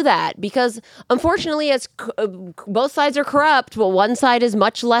going to do that because unfortunately both sides are corrupt, but one side is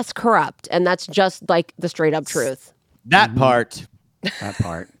much less corrupt. And that's just like the straight up truth. That part.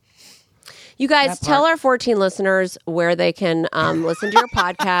 You guys tell our 14 listeners where they can listen to your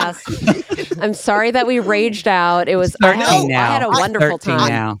podcast. I'm sorry that we raged out. It was, I had a wonderful time.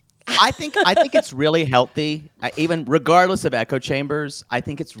 Now. I think it's really healthy, even regardless of echo chambers. I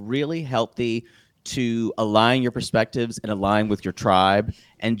think it's really healthy to align your perspectives and align with your tribe,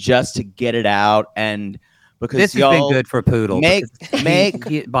 and just to get it out. And because this has been good for Poodle.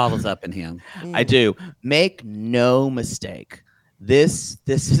 Make it bottles up in him. I do. Make no mistake. This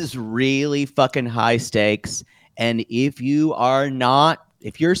is really fucking high stakes. And if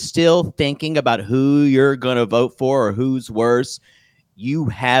you're still thinking about who you're gonna vote for or who's worse, you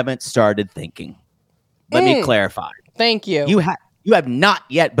haven't started thinking. Let me clarify. Thank you. You have not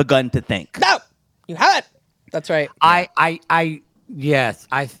yet begun to think. No, you haven't. That's right. Yes.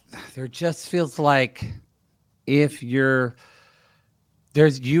 There just feels like if you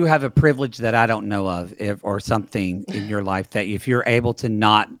have a privilege that I don't know of, or something in your life that if you're able to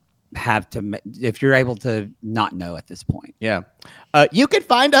not know at this point. Yeah. You can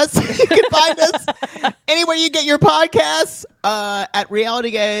find us. Anywhere you get your podcasts, at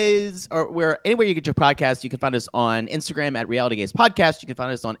Reality Gaze, or anywhere you get your podcasts. You can find us on Instagram at Reality Gaze Podcast. You can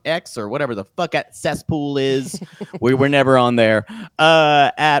find us on X or whatever the fuck at cesspool is. We're never on there.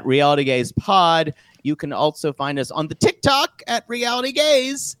 At Reality Gaze Pod. You can also find us on the TikTok at Reality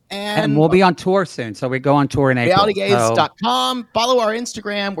Gaze. And we'll be on tour soon. So we go on tour in April. RealityGaze.com. Follow our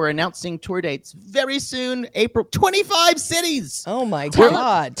Instagram. We're announcing tour dates very soon. April, 25 cities. Oh my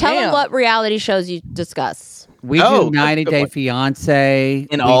God. Tell them what reality shows you discuss. We do 90 Day Fiance.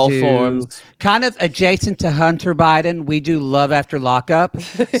 In all forms. Kind of adjacent to Hunter Biden, we do Love After Lockup.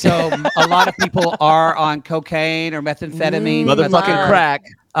 So a lot of people are on cocaine or methamphetamine. Motherfucking crack.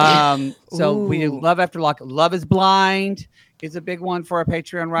 So we do Love After Lockup. Love is Blind is a big one for our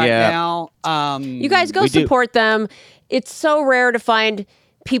Patreon right now. You guys go support them. It's so rare to find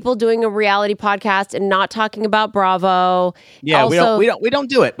people doing a reality podcast and not talking about Bravo. Yeah, also, we don't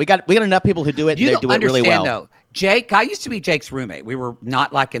do it. We got enough people who do it. You and they don't do it really well. Though. Jake, I used to be Jake's roommate. We were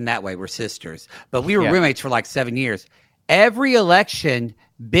not like in that way. We're sisters, but we were roommates for like 7 years. Every election,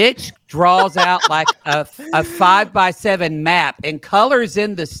 bitch draws out like a 5x7 map and colors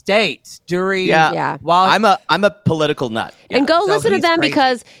in the states during. While I'm a political nut. Yeah. And go listen to them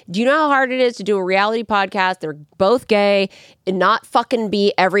because do you know how hard it is to do a reality podcast? They're both gay and not fucking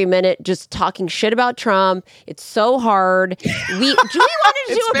be every minute just talking shit about Trump. It's so hard. Julie wanted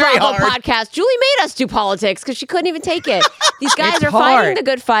to do a Bravo podcast. Julie made us do politics because she couldn't even take it. These guys are fighting the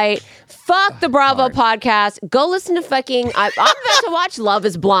good fight. Fuck the Bravo podcast. Go listen to fucking. I'm about to watch Love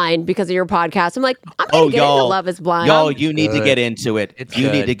is Blind because of your podcast. I'm like, I'm gonna get into Love is Blind. Y'all, you need to get into it.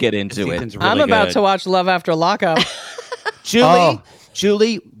 Need to get into it. Really I'm about to watch Love After Lockup.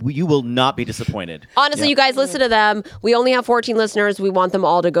 Julie, you will not be disappointed. Honestly, you guys listen to them. We only have 14 listeners. We want them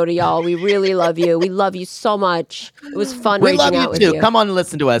all to go to y'all. We really love you. We love you so much. It was fun. We love you out too. Come on and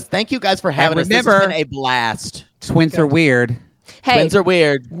listen to us. Thank you guys for having us. This has been a blast. Twins are weird. Hey, twins are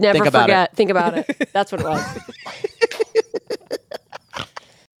weird. Never Think about forget. it. Think about it. That's what it was.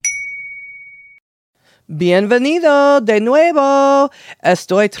 Bienvenido de nuevo.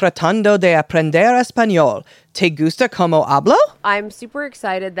 Estoy tratando de aprender español. ¿Te gusta como hablo? I'm super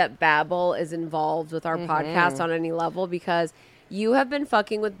excited that Babbel is involved with our podcast on any level because you have been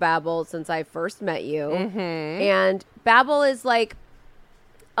fucking with Babbel since I first met you. And Babbel is like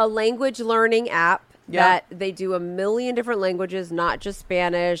a language learning app that they do 1 million different languages, not just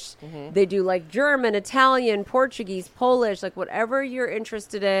Spanish. They do like German, Italian, Portuguese, Polish, like whatever you're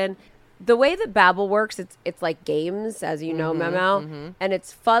interested in. The way that Babbel works, it's like games, as you know, Memo. And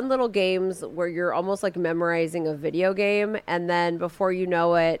it's fun little games where you're almost like memorizing a video game. And then before you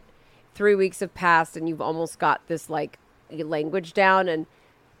know it, 3 weeks have passed and you've almost got this like language down.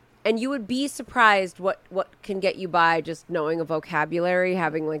 And you would be surprised what can get you by just knowing a vocabulary,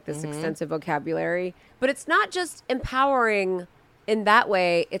 having like this extensive vocabulary. But it's not just empowering in that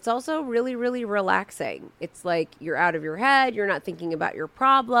way. It's also really, really relaxing. It's like you're out of your head. You're not thinking about your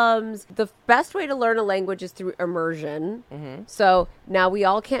problems. The best way to learn a language is through immersion. So now we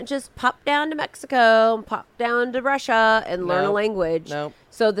all can't just pop down to Mexico and pop down to Russia and learn a language.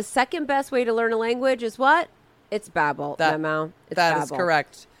 So the second best way to learn a language is what? It's Babbel, Memo. It's that Babbel. is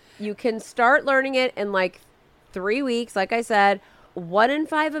correct. You can start learning it in like 3 weeks. Like I said, 1 in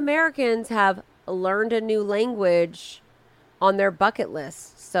 5 Americans have learned a new language on their bucket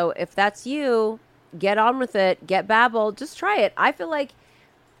list. So if that's you, get on with it. Get Babbel. Just try it. I feel like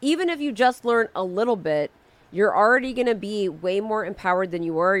even if you just learn a little bit, you're already going to be way more empowered than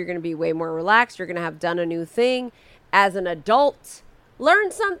you were. You're going to be way more relaxed. You're going to have done a new thing. As an adult,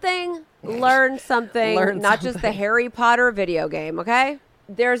 learn something. Learn something. Not just the Harry Potter video game, okay?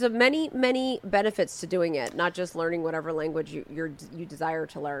 There's many benefits to doing it, not just learning whatever language you desire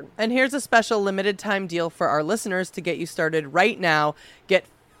to learn. And here's a special limited time deal for our listeners to get you started right now. Get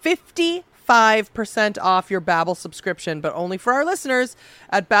 55% off your Babbel subscription, but only for our listeners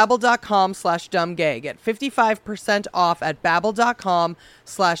at babbel.com/dumbgay. Get 55% off at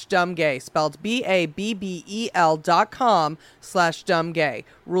babbel.com/dumbgay, spelled BABBEL.com/dumbgay.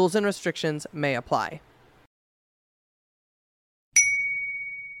 Rules and restrictions may apply.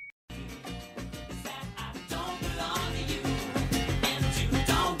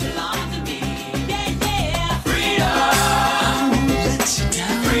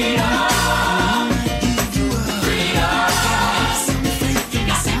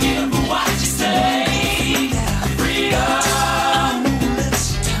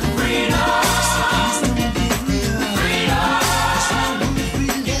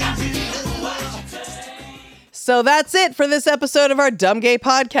 So that's it for this episode of our Dumb Gay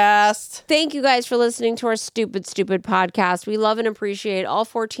Podcast. Thank you guys for listening to our stupid podcast. We love and appreciate all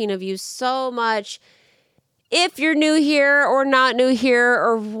 14 of you so much. If you're new here or not new here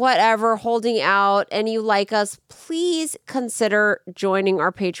or whatever, holding out and you like us, please consider joining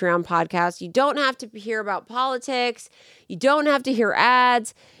our Patreon podcast. You don't have to hear about politics. You don't have to hear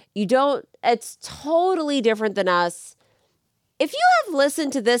ads. It's totally different than us. If you have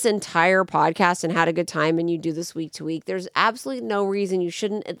listened to this entire podcast and had a good time and you do this week to week, there's absolutely no reason you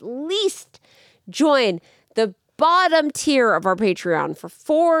shouldn't at least join the bottom tier of our Patreon for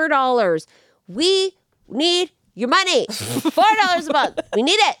 $4. We need your money. $4 a month. We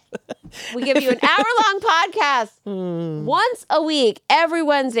need it. We give you an hour-long podcast once a week, every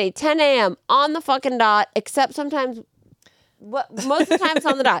Wednesday, 10 a.m. on the fucking dot, except sometimes, most of the time it's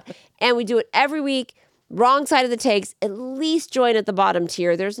on the dot. And we do it every week. Wrong side of the takes. At least join at the bottom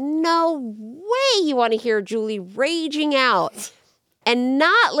tier. There's no way you want to hear Julie raging out and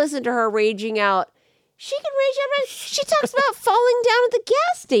not listen to her raging out. She can rage out. She talks about falling down at the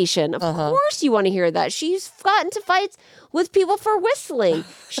gas station. Of course you want to hear that. She's gotten into fights with people for whistling.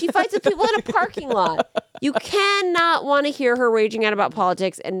 She fights with people in a parking lot. You cannot want to hear her raging out about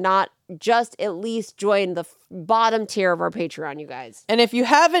politics and not just at least join the bottom tier of our Patreon, you guys. And if you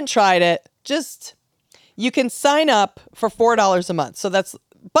haven't tried it, you can sign up for $4 a month. So that's,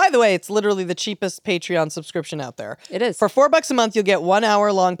 by the way, it's literally the cheapest Patreon subscription out there. It is. For $4 a month, you'll get 1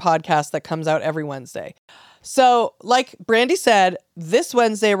 hour long podcast that comes out every Wednesday. So like Brandy said, this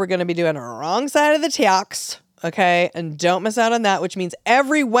Wednesday, we're going to be doing a wrong side of the tax. Okay. And don't miss out on that, which means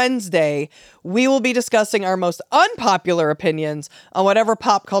every Wednesday, we will be discussing our most unpopular opinions on whatever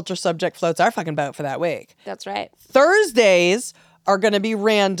pop culture subject floats our fucking boat for that week. That's right. Thursdays are going to be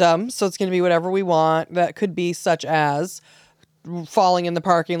random. So it's going to be whatever we want. That could be such as falling in the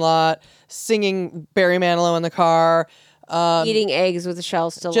parking lot, singing Barry Manilow in the car, eating eggs with the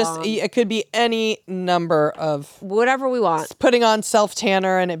shell still on. It could be any number of whatever we want. Putting on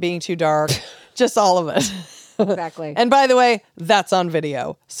self-tanner and it being too dark. Just all of it. Exactly. And by the way, that's on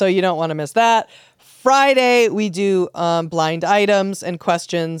video. So you don't want to miss that. Friday, we do blind items and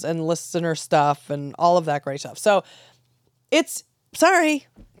questions and listener stuff and all of that great stuff. So it's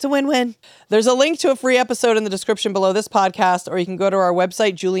a win-win. There's a link to a free episode in the description below this podcast, or you can go to our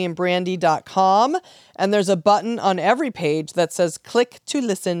website, julieandbrandy.com, and there's a button on every page that says click to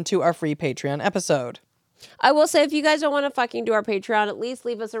listen to our free Patreon episode. I will say, if you guys don't want to fucking do our Patreon, at least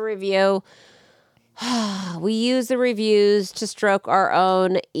leave us a review. We use the reviews to stroke our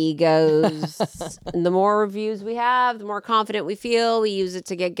own egos. And the more reviews we have, the more confident we feel. We use it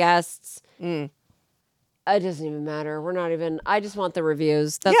to get guests. It doesn't even matter. I just want the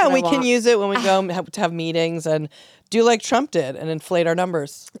reviews. That's what we can use it when we go to have meetings and do like Trump did and inflate our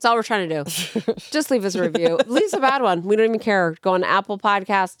numbers. That's all we're trying to do. Just leave us a review. Leave us a bad one. We don't even care. Go on Apple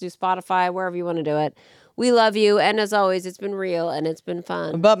Podcasts, do Spotify, wherever you want to do it. We love you. And as always, it's been real and it's been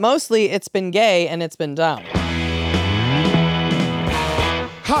fun. But mostly it's been gay and it's been dumb.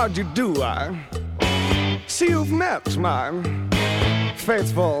 How'd you do? I see you've met my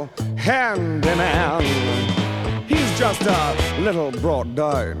faithful handyman. He's just a little brought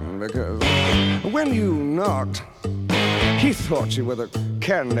down because when you knocked, he thought you were the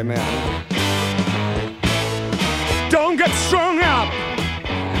candy man. Don't get strung up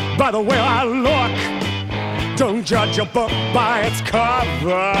by the way I look. Don't judge a book by its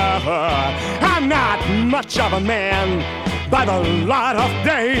cover. I'm not much of a man by the light of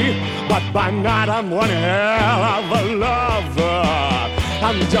day, but by night I'm one hell of a lover.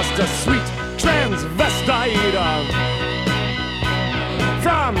 I'm just a sweet transvestite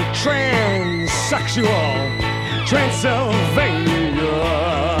from transsexual Transylvania.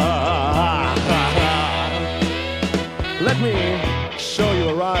 Let me show you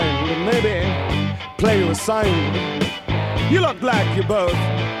a rhyme and maybe play you a sign. You look like you're both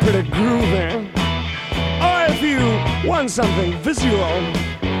pretty groovy. Or if you want something visual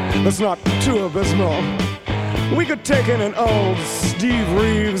that's not too abysmal, we could take in an old Steve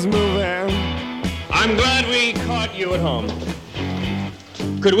Reeves movie. I'm glad we caught you at home.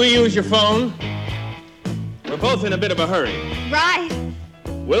 Could we use your phone? We're both in a bit of a hurry. Right.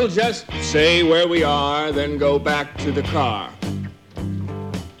 We'll just say where we are, then go back to the car.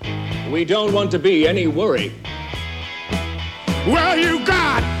 We don't want to be any worry. Well, you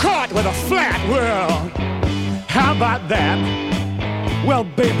got caught with a flat world. How about that? Well,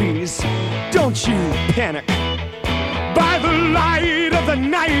 babies, don't you panic. By the light of the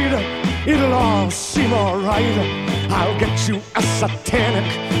night, it'll all seem alright. I'll get you a satanic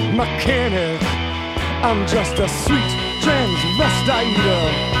mechanic. I'm just a sweet transvestite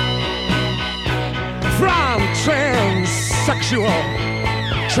from transsexual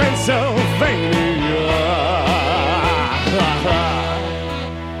Transylvania.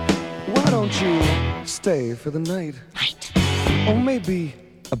 Why don't you stay for the night? Or maybe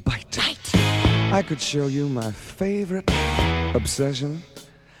a bite. I could show you my favorite obsession.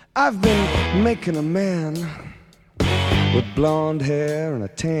 I've been making a man with blonde hair and a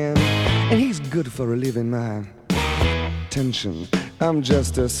tan, and he's good for relieving my tension. I'm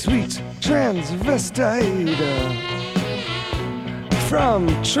just a sweet transvestite from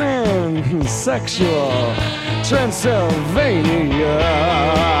transsexual Transylvania.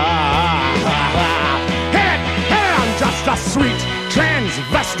 Hey, I'm just a sweet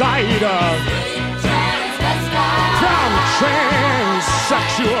transvestite from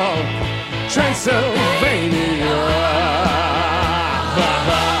transsexual Transylvania.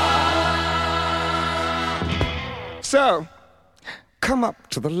 So, come up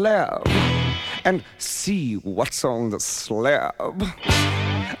to the lab and see what's on the slab.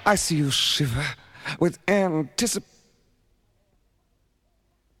 I see you shiver with anticipation.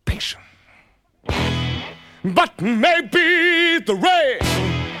 But maybe the rain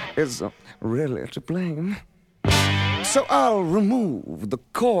is really to blame. So I'll remove the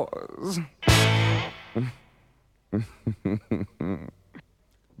cause.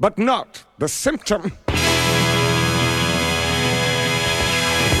 But not the symptom.